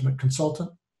a management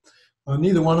consultant.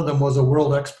 Neither one of them was a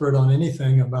world expert on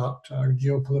anything about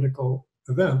geopolitical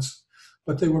events,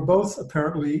 but they were both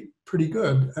apparently pretty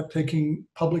good at taking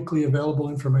publicly available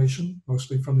information,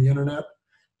 mostly from the internet,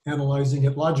 analyzing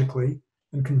it logically,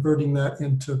 and converting that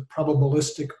into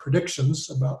probabilistic predictions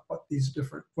about what these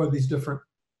different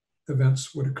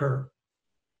events would occur.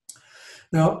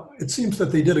 Now, it seems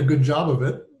that they did a good job of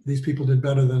it. These people did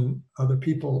better than other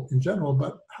people in general,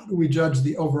 but how do we judge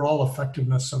the overall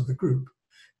effectiveness of the group?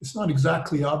 It's not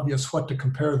exactly obvious what to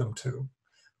compare them to.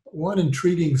 One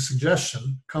intriguing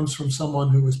suggestion comes from someone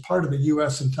who was part of the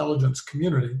US intelligence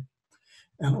community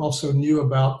and also knew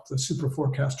about the Super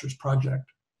Forecasters project.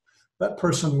 That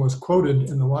person was quoted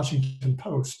in the Washington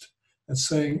Post as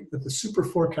saying that the Super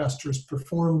Forecasters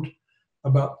performed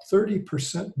about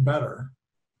 30% better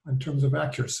in terms of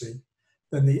accuracy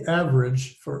than the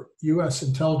average for US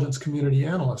intelligence community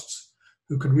analysts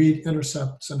who could read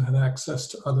intercepts and had access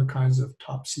to other kinds of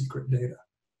top secret data.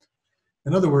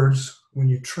 In other words, when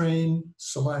you train,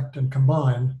 select, and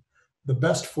combine the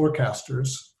best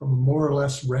forecasters from a more or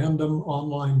less random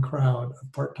online crowd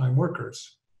of part-time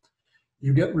workers,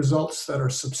 you get results that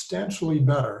are substantially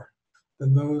better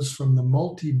than those from the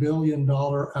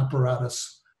multi-billion-dollar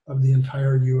apparatus of the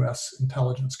entire US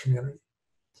intelligence community.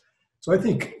 So I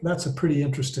think that's a pretty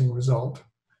interesting result.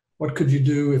 What could you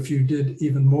do if you did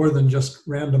even more than just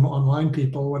random online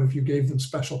people? What if you gave them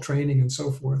special training and so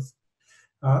forth?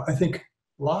 I think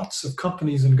lots of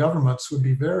companies and governments would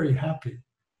be very happy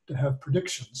to have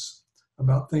predictions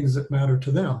about things that matter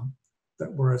to them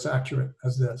that were as accurate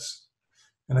as this.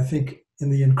 And I think in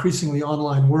the increasingly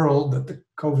online world that the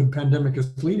COVID pandemic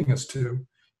is leading us to,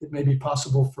 it may be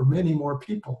possible for many more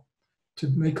people to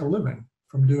make a living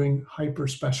from doing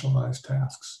hyper-specialized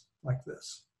tasks like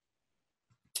this.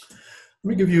 Let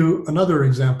me give you another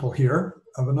example here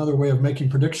of another way of making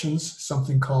predictions,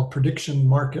 something called prediction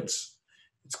markets.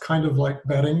 It's kind of like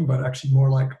betting, but actually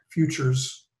more like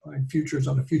futures, buying futures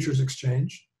on a futures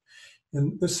exchange.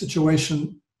 In this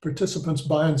situation, participants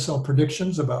buy and sell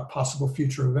predictions about possible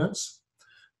future events.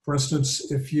 For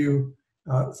instance, if you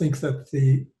think that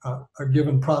a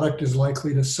given product is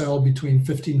likely to sell between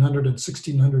 1,500 and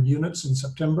 1,600 units in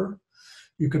September,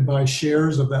 you could buy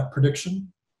shares of that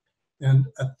prediction. And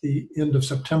at the end of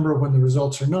September, when the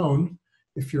results are known,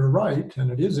 if you're right, and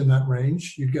it is in that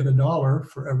range, you'd get $1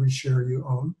 for every share you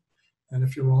own. And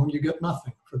if you're wrong, you get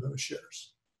nothing for those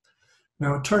shares.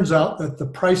 Now, it turns out that the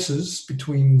prices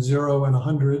between 0 and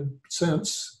 100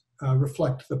 cents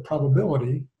reflect the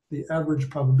probability, the average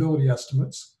probability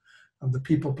estimates of the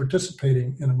people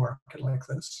participating in a market like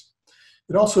this.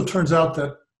 It also turns out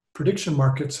that prediction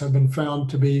markets have been found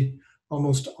to be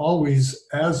almost always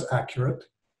as accurate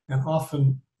and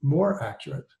often more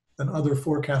accurate than other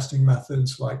forecasting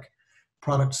methods like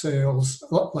product sales,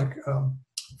 like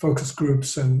focus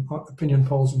groups and opinion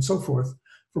polls and so forth,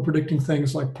 for predicting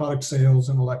things like product sales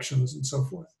and elections and so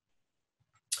forth.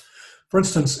 For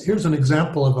instance, here's an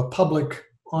example of a public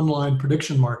online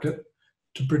prediction market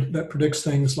that predicts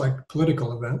things like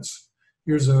political events.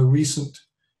 Here's a recent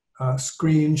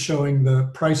screen showing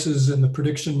the prices in the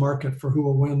prediction market for who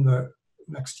will win the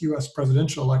next US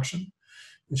presidential election.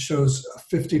 It shows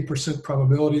a 50%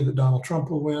 probability that Donald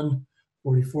Trump will win,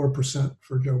 44%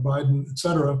 for Joe Biden, et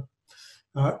cetera.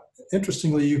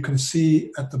 Interestingly, you can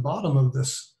see at the bottom of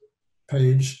this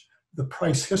page the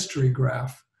price history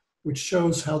graph, which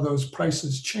shows how those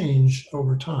prices change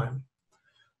over time.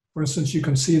 For instance, you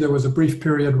can see there was a brief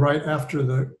period right after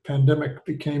the pandemic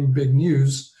became big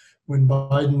news when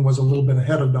Biden was a little bit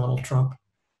ahead of Donald Trump.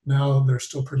 Now they're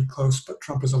still pretty close, but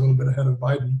Trump is a little bit ahead of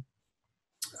Biden.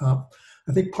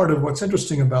 I think part of what's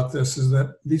interesting about this is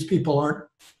that these people aren't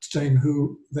saying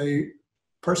who they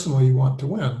personally want to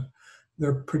win.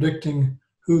 They're predicting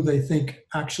who they think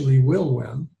actually will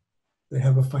win. They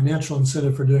have a financial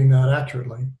incentive for doing that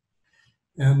accurately.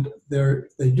 And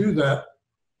they do that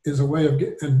is a way of,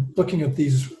 and looking at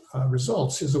these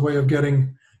results is a way of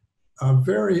getting a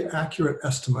very accurate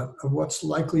estimate of what's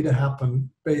likely to happen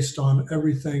based on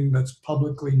everything that's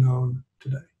publicly known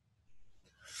today.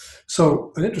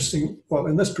 So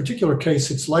in this particular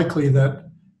case, it's likely that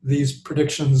these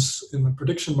predictions in the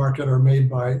prediction market are made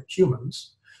by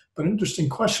humans. But an interesting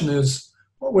question is,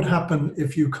 what would happen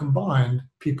if you combined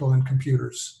people and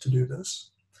computers to do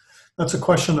this? That's a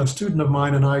question a student of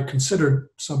mine and I considered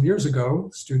some years ago,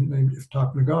 a student named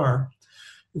Iftak Nagar.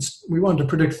 We wanted to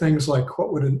predict things like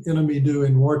what would an enemy do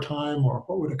in wartime or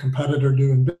what would a competitor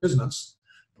do in business.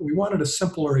 But we wanted a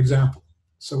simpler example.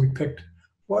 So we picked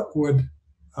what would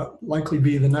likely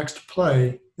be the next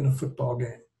play in a football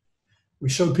game. We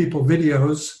showed people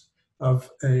videos of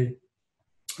a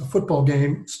football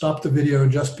game, stopped the video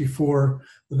just before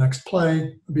the next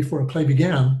play, before a play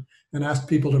began, and asked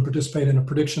people to participate in a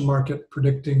prediction market,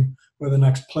 predicting whether the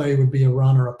next play would be a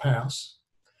run or a pass.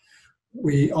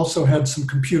 We also had some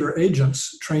computer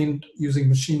agents trained using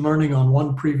machine learning on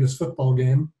one previous football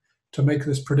game to make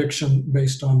this prediction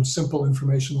based on simple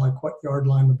information like what yard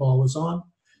line the ball was on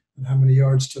and how many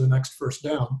yards to the next first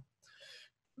down.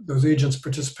 Those agents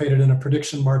participated in a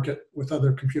prediction market with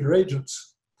other computer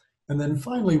agents. And then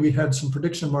finally, we had some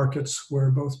prediction markets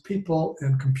where both people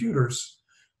and computers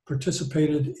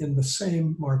participated in the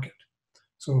same market.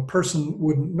 So a person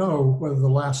wouldn't know whether the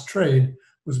last trade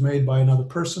was made by another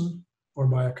person or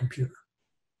by a computer.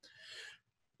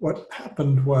 What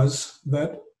happened was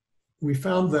that we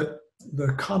found that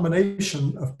the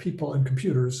combination of people and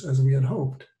computers, as we had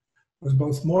hoped, was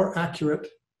both more accurate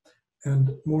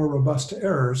and more robust to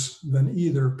errors than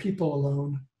either people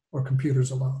alone or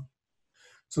computers alone.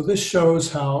 So this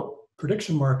shows how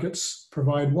prediction markets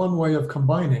provide one way of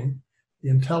combining the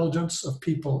intelligence of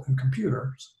people and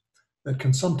computers that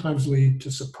can sometimes lead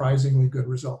to surprisingly good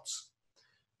results.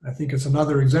 I think it's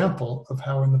another example of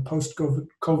how in the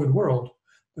post-COVID world,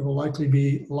 there will likely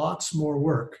be lots more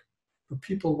work for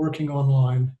people working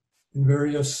online in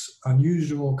various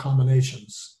unusual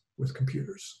combinations with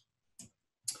computers.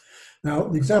 Now,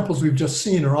 the examples we've just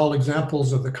seen are all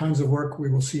examples of the kinds of work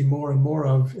we will see more and more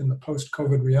of in the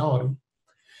post-COVID reality.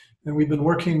 And we've been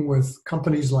working with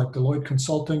companies like Deloitte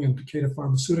Consulting and Takeda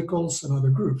Pharmaceuticals and other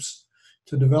groups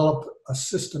to develop a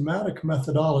systematic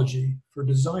methodology for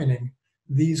designing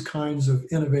these kinds of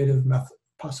innovative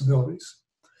possibilities.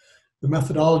 The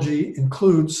methodology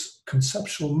includes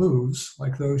conceptual moves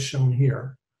like those shown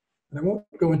here. And I won't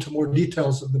go into more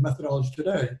details of the methodology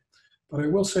today, but I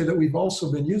will say that we've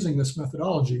also been using this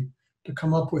methodology to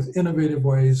come up with innovative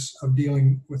ways of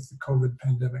dealing with the COVID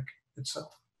pandemic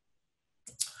itself.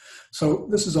 So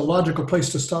this is a logical place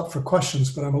to stop for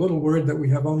questions, but I'm a little worried that we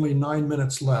have only 9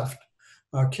 minutes left.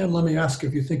 Ken, let me ask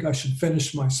if you think I should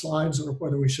finish my slides or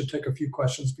whether we should take a few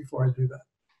questions before I do that.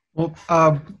 Well,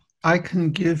 I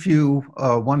can give you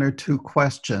 1 or 2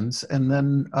 questions, and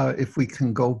then if we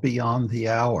can go beyond the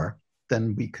hour,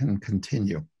 then we can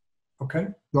continue. Okay.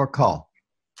 Your call.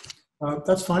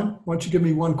 That's fine. Why don't you give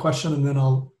me 1 question and then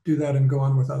I'll do that and go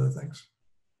on with other things.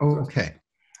 Okay.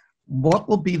 What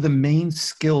will be the main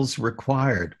skills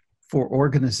required for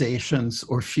organizations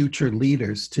or future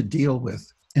leaders to deal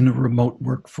with in a remote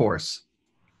workforce?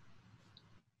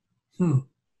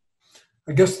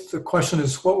 I guess the question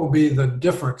is, what will be the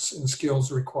difference in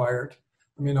skills required?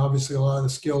 I mean, obviously, a lot of the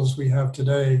skills we have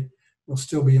today will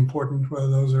still be important, whether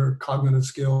those are cognitive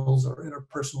skills or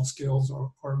interpersonal skills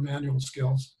or manual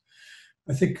skills.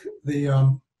 I think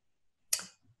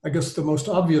I guess the most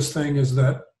obvious thing is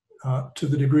that to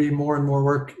the degree more and more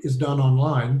work is done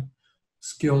online,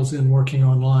 skills in working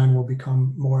online will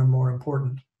become more and more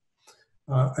important.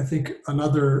 I think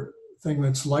another thing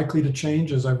that's likely to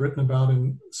change, as I've written about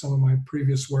in some of my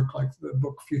previous work, like the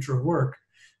book Future of Work,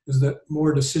 is that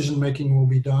more decision-making will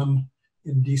be done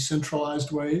in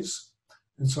decentralized ways.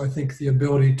 And so I think the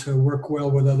ability to work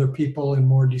well with other people in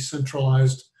more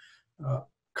decentralized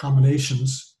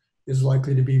combinations is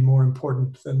likely to be more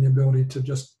important than the ability to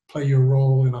just play your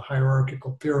role in a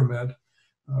hierarchical pyramid,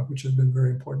 which has been very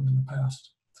important in the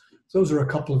past. So those are a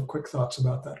couple of quick thoughts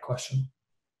about that question.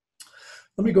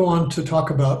 Let me go on to talk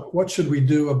about what should we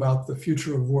do about the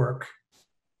future of work.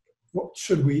 What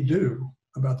should we do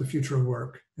about the future of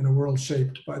work in a world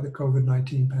shaped by the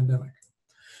COVID-19 pandemic?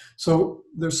 So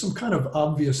there's some kind of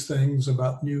obvious things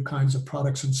about new kinds of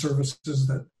products and services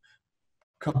that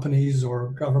companies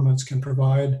or governments can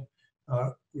provide.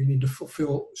 We need to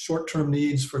fulfill short-term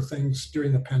needs for things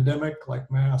during the pandemic, like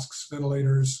masks,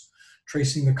 ventilators,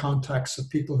 tracing the contacts of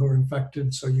people who are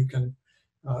infected so you can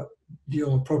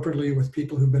deal appropriately with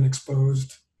people who've been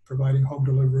exposed, providing home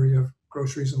delivery of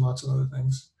groceries and lots of other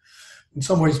things. In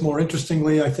some ways, more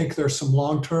interestingly, I think there's some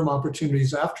long-term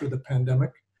opportunities after the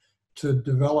pandemic to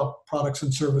develop products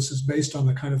and services based on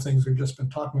the kind of things we've just been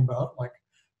talking about, like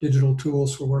digital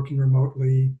tools for working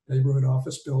remotely, neighborhood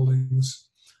office buildings,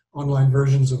 online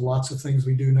versions of lots of things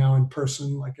we do now in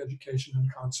person, like education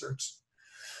and concerts.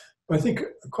 But I think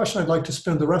the question I'd like to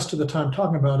spend the rest of the time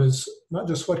talking about is not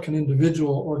just what can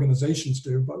individual organizations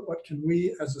do, but what can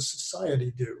we as a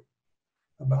society do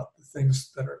about the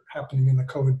things that are happening in the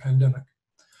COVID pandemic.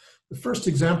 The first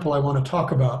example I want to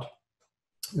talk about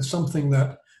is something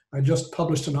that I just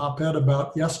published an op-ed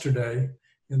about yesterday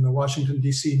in the Washington,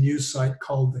 D.C. news site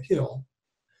called The Hill.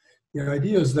 The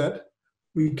idea is that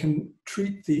we can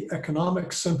treat the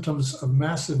economic symptoms of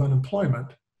massive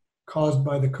unemployment caused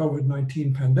by the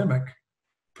COVID-19 pandemic,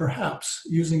 perhaps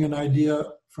using an idea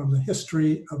from the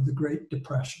history of the Great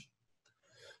Depression.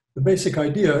 The basic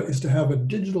idea is to have a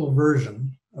digital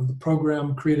version of the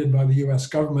program created by the US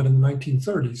government in the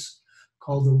 1930s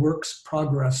called the Works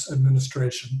Progress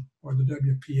Administration, or the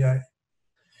WPA.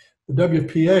 The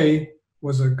WPA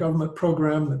was a government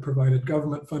program that provided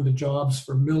government-funded jobs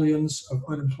for millions of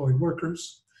unemployed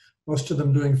workers, most of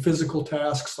them doing physical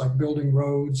tasks like building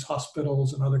roads,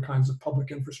 hospitals, and other kinds of public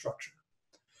infrastructure.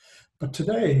 But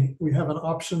today, we have an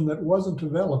option that wasn't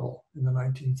available in the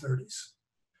 1930s.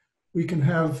 We can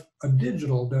have a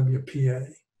digital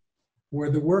WPA, where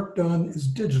the work done is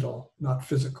digital, not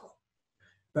physical.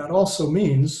 That also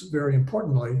means, very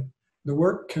importantly, the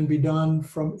work can be done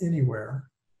from anywhere.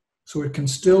 So it can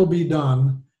still be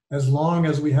done as long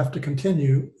as we have to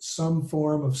continue some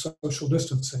form of social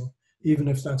distancing, even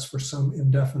if that's for some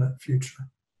indefinite future.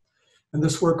 And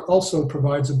this work also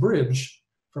provides a bridge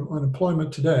from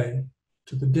unemployment today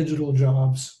to the digital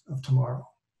jobs of tomorrow.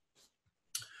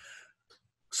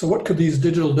 So what could these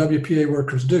digital WPA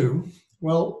workers do?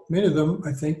 Well, many of them,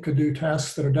 I think, could do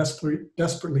tasks that are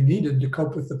desperately needed to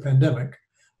cope with the pandemic,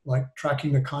 like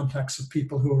tracking the contacts of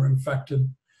people who are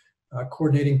infected,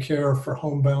 coordinating care for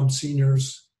homebound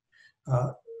seniors,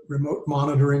 remote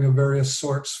monitoring of various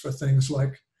sorts for things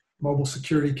like mobile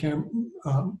security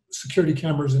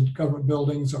cameras in government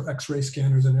buildings or X-ray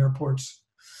scanners in airports.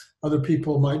 Other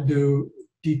people might do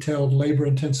detailed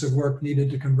labor-intensive work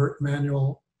needed to convert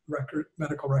manual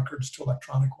medical records to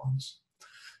electronic ones.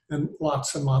 And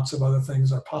lots of other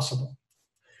things are possible.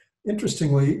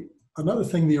 Interestingly, another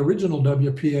thing the original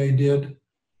WPA did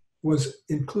was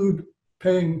include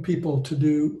paying people to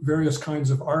do various kinds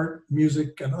of art,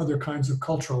 music, and other kinds of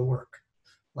cultural work,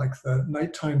 like the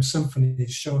nighttime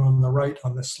symphonies shown on the right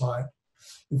on this slide.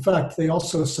 In fact, they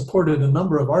also supported a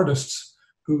number of artists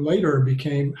who later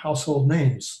became household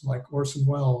names, like Orson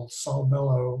Welles, Saul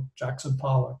Bellow, Jackson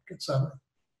Pollock, etc.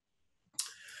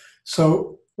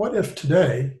 So what if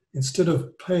today, instead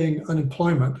of paying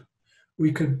unemployment,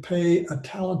 we could pay a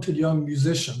talented young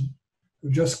musician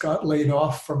who just got laid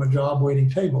off from a job waiting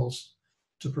tables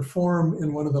to perform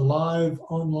in one of the live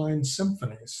online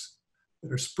symphonies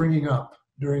that are springing up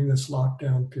during this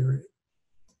lockdown period?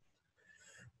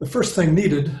 The first thing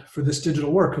needed for this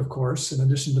digital work, of course, in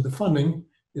addition to the funding,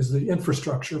 is the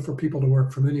infrastructure for people to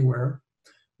work from anywhere.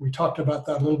 We talked about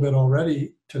that a little bit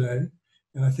already today,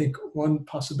 and I think one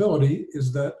possibility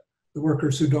is that the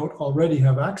workers who don't already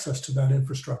have access to that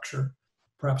infrastructure,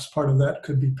 perhaps part of that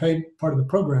could be paid, part of the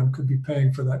program could be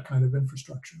paying for that kind of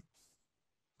infrastructure.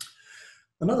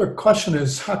 Another question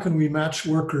is, how can we match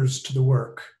workers to the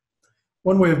work?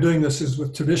 One way of doing this is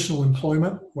with traditional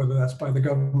employment, whether that's by the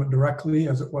government directly,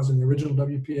 as it was in the original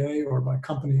WPA, or by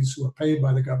companies who are paid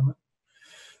by the government.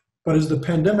 But as the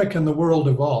pandemic and the world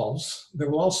evolves, there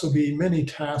will also be many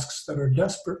tasks that are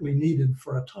desperately needed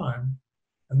for a time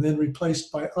and then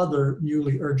replaced by other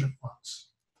newly urgent ones.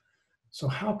 So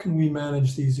how can we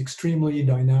manage these extremely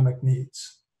dynamic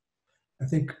needs? I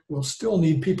think we'll still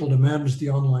need people to manage the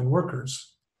online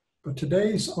workers, but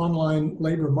today's online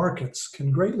labor markets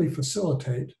can greatly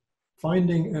facilitate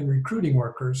finding and recruiting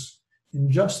workers in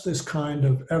just this kind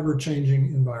of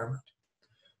ever-changing environment.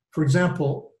 For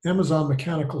example, Amazon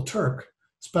Mechanical Turk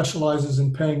specializes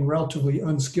in paying relatively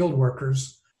unskilled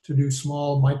workers to do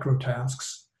small micro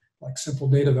tasks like simple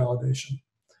data validation,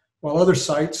 while other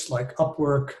sites like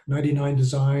Upwork, 99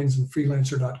 Designs, and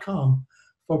Freelancer.com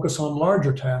focus on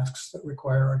larger tasks that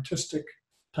require artistic,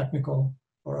 technical,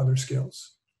 or other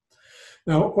skills.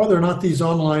 Now, whether or not these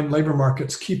online labor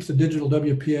markets keep the digital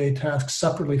WPA tasks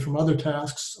separately from other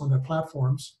tasks on their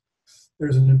platforms,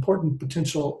 there's an important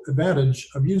potential advantage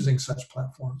of using such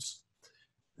platforms.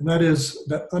 And that is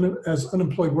that as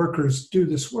unemployed workers do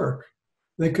this work,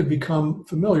 they could become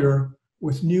familiar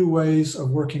with new ways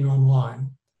of working online.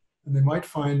 And they might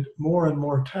find more and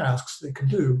more tasks they could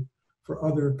do for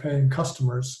other paying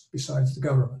customers besides the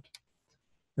government.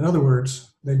 In other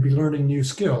words, they'd be learning new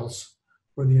skills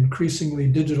for the increasingly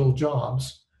digital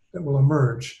jobs that will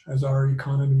emerge as our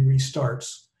economy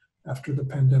restarts after the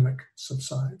pandemic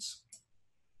subsides.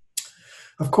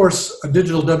 Of course, a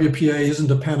digital WPA isn't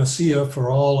a panacea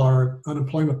for all our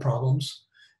unemployment problems.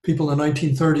 People in the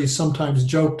 1930s sometimes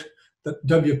joked that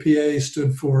WPA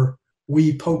stood for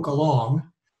 "We Poke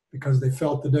Along," because they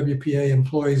felt the WPA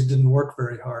employees didn't work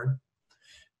very hard.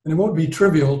 And it won't be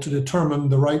trivial to determine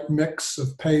the right mix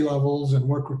of pay levels and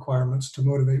work requirements to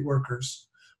motivate workers,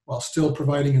 while still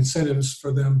providing incentives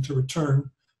for them to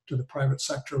return to the private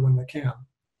sector when they can.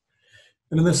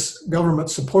 And in this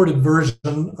government-supported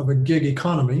version of a gig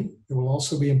economy, it will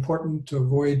also be important to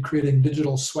avoid creating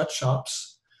digital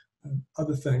sweatshops and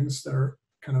other things that are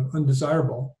kind of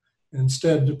undesirable, and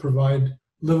instead to provide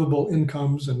livable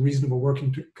incomes and reasonable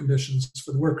working conditions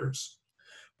for the workers.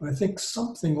 But I think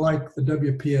something like the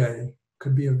WPA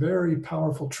could be a very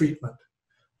powerful treatment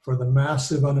for the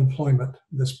massive unemployment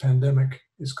this pandemic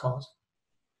is causing.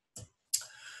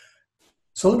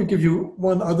 So let me give you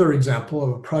one other example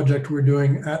of a project we're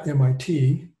doing at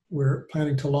MIT. We're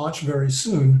planning to launch very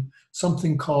soon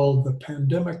something called the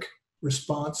Pandemic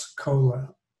Response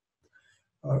CoLab,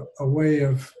 a way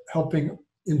of helping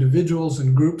individuals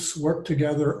and groups work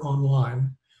together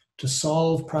online to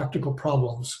solve practical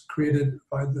problems created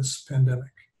by this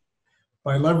pandemic.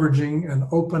 By leveraging an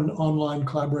open online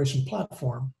collaboration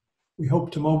platform, we hope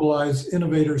to mobilize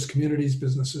innovators, communities,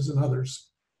 businesses, and others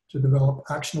to develop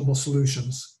actionable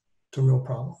solutions to real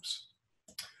problems.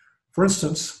 For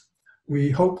instance,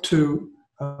 we hope to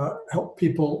help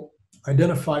people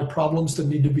identify problems that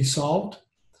need to be solved.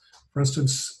 For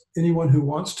instance, anyone who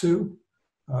wants to,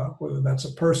 whether that's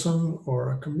a person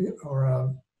or a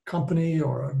company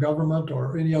or a government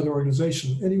or any other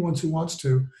organization, anyone who wants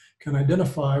to can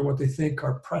identify what they think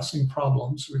are pressing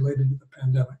problems related to the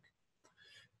pandemic.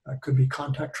 It could be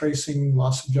contact tracing,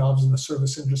 loss of jobs in the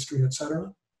service industry, et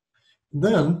cetera.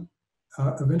 Then,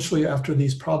 eventually, after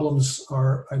these problems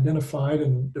are identified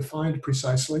and defined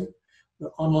precisely, the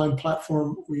online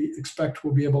platform we expect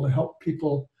will be able to help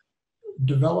people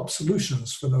develop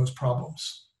solutions for those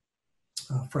problems.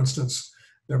 For instance,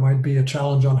 there might be a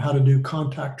challenge on how to do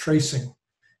contact tracing,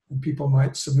 and people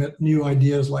might submit new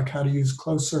ideas like how to use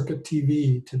closed-circuit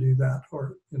TV to do that,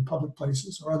 or in public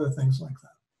places, or other things like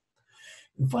that.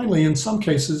 And finally, in some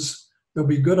cases, there'll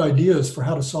be good ideas for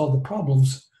how to solve the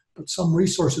problems, but some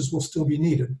resources will still be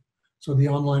needed. So the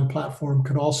online platform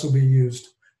could also be used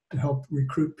to help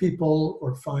recruit people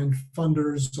or find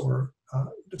funders or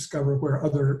discover where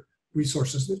other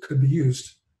resources that could be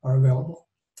used are available.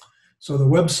 So the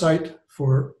website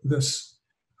for this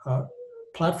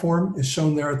platform is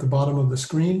shown there at the bottom of the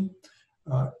screen.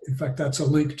 In fact, that's a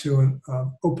link to an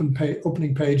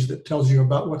opening page that tells you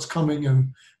about what's coming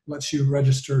and lets you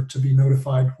register to be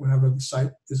notified whenever the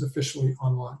site is officially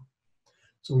online.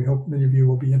 So we hope many of you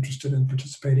will be interested in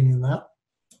participating in that.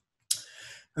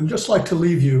 I'd just like to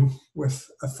leave you with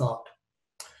a thought.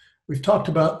 We've talked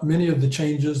about many of the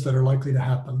changes that are likely to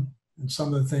happen and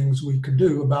some of the things we could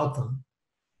do about them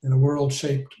in a world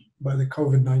shaped by the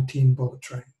COVID-19 bullet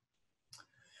train.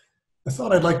 The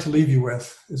thought I'd like to leave you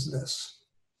with is this.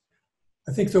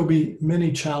 I think there'll be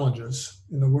many challenges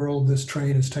in the world this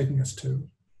train is taking us to.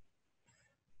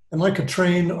 And like a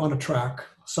train on a track,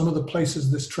 some of the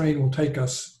places this train will take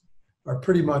us are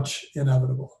pretty much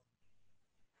inevitable.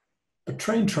 But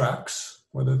train tracks,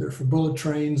 whether they're for bullet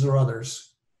trains or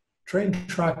others, train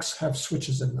tracks have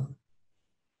switches in them.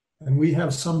 And we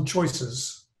have some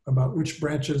choices about which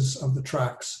branches of the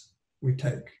tracks we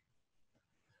take.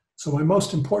 So my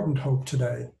most important hope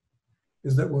today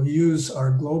is that we'll use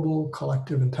our global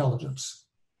collective intelligence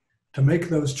to make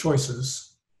those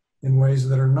choices in ways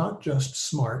that are not just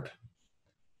smart,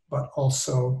 but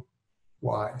also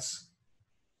wise.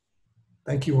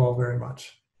 Thank you all very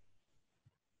much.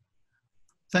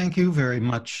 Thank you very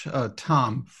much,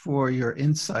 Tom, for your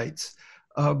insights.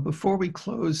 Before we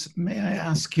close, may I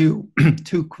ask you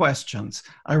two questions?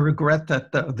 I regret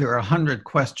that there are 100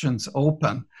 questions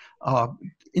open,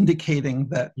 indicating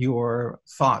that your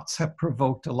thoughts have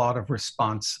provoked a lot of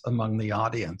response among the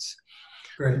audience.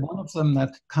 Great. One of them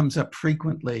that comes up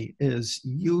frequently is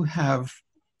you have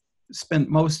spent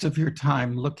most of your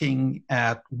time looking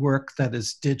at work that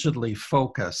is digitally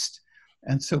focused.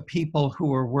 And so people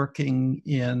who are working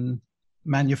in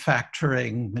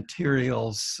manufacturing,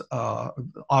 materials,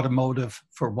 automotive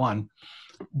for one,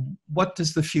 what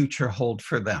does the future hold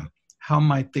for them? How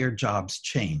might their jobs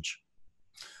change?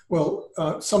 Well,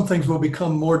 some things will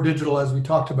become more digital as we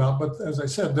talked about, but as I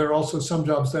said, there are also some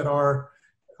jobs that are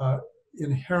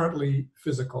inherently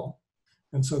physical.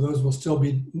 And so those will still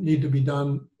need to be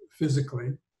done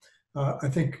physically. I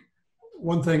think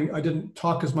one thing, I didn't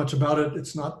talk as much about it,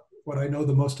 it's not what I know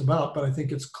the most about, but I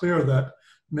think it's clear that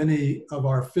many of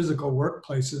our physical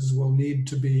workplaces will need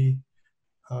to be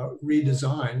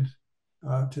redesigned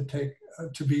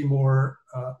to be more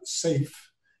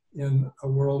safe in a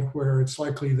world where it's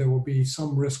likely there will be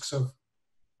some risks of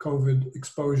COVID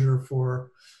exposure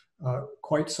for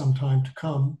quite some time to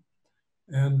come.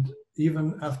 And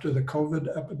even after the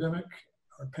COVID epidemic,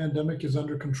 our pandemic is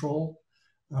under control,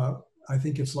 I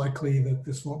think it's likely that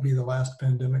this won't be the last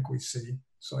pandemic we see.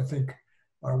 So I think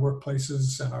our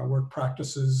workplaces and our work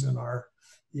practices and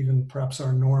even perhaps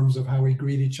our norms of how we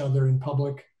greet each other in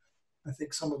public, I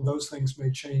think some of those things may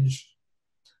change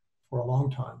for a long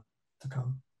time to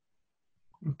come.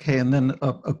 Okay, and then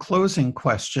a closing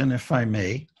question, if I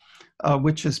may,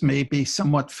 which is maybe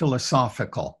somewhat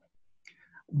philosophical.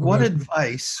 What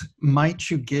advice might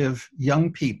you give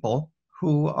young people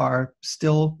who are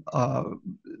still,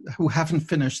 who haven't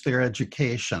finished their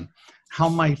education? How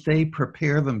might they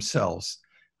prepare themselves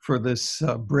for this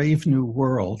brave new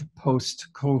world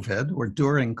post-COVID or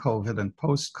during COVID and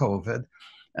post-COVID?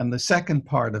 And the second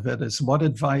part of it is, what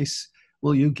advice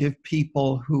will you give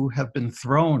people who have been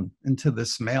thrown into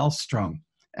this maelstrom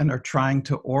and are trying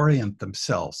to orient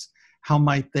themselves? How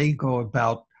might they go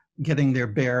about getting their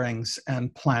bearings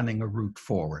and planning a route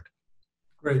forward?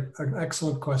 Great, an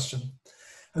excellent question.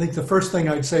 I think the first thing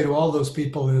I'd say to all those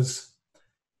people is,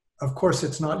 of course,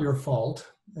 it's not your fault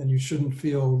and you shouldn't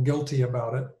feel guilty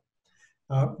about it.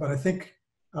 But I think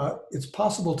it's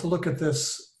possible to look at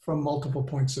this from multiple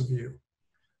points of view.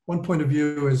 One point of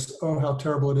view is, oh, how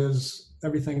terrible it is,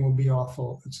 everything will be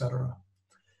awful, etc.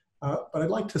 But I'd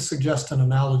like to suggest an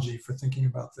analogy for thinking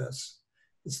about this.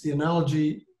 It's the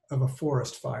analogy of a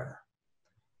forest fire.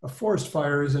 A forest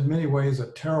fire is in many ways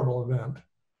a terrible event.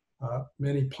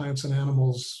 Many plants and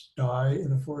animals die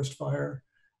in a forest fire.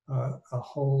 A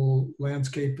whole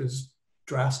landscape is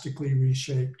drastically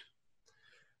reshaped.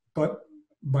 But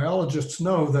biologists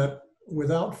know that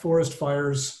without forest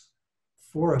fires,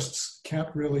 forests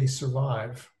can't really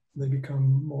survive. They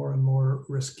become more and more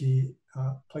risky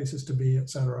places to be,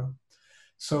 etc.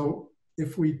 So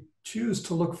if we choose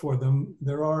to look for them,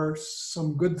 there are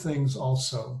some good things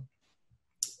also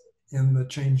in the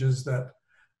changes that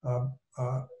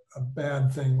a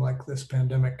bad thing like this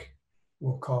pandemic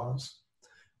will cause.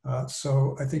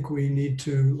 So I think we need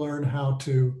to learn how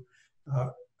to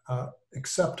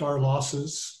accept our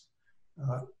losses,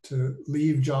 to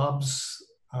leave jobs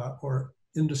or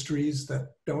industries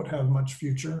that don't have much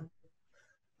future,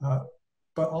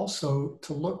 but also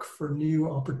to look for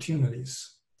new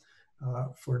opportunities,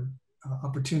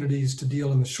 opportunities to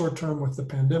deal in the short term with the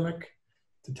pandemic,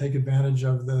 to take advantage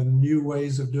of the new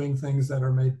ways of doing things that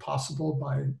are made possible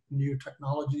by new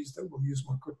technologies that we'll use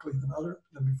more quickly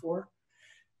than before.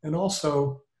 And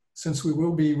also, since we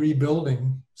will be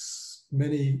rebuilding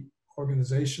many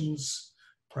organizations,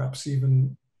 perhaps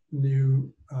even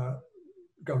new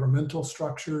governmental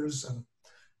structures and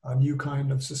a new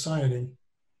kind of society,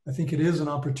 I think it is an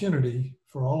opportunity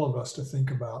for all of us to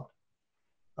think about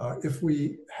if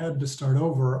we had to start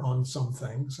over on some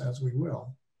things, as we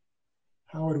will,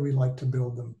 how would we like to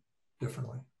build them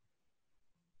differently?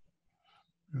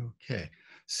 Okay,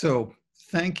 so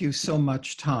thank you so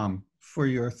much, Tom, for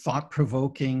your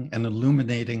thought-provoking and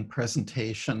illuminating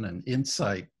presentation and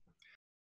insight.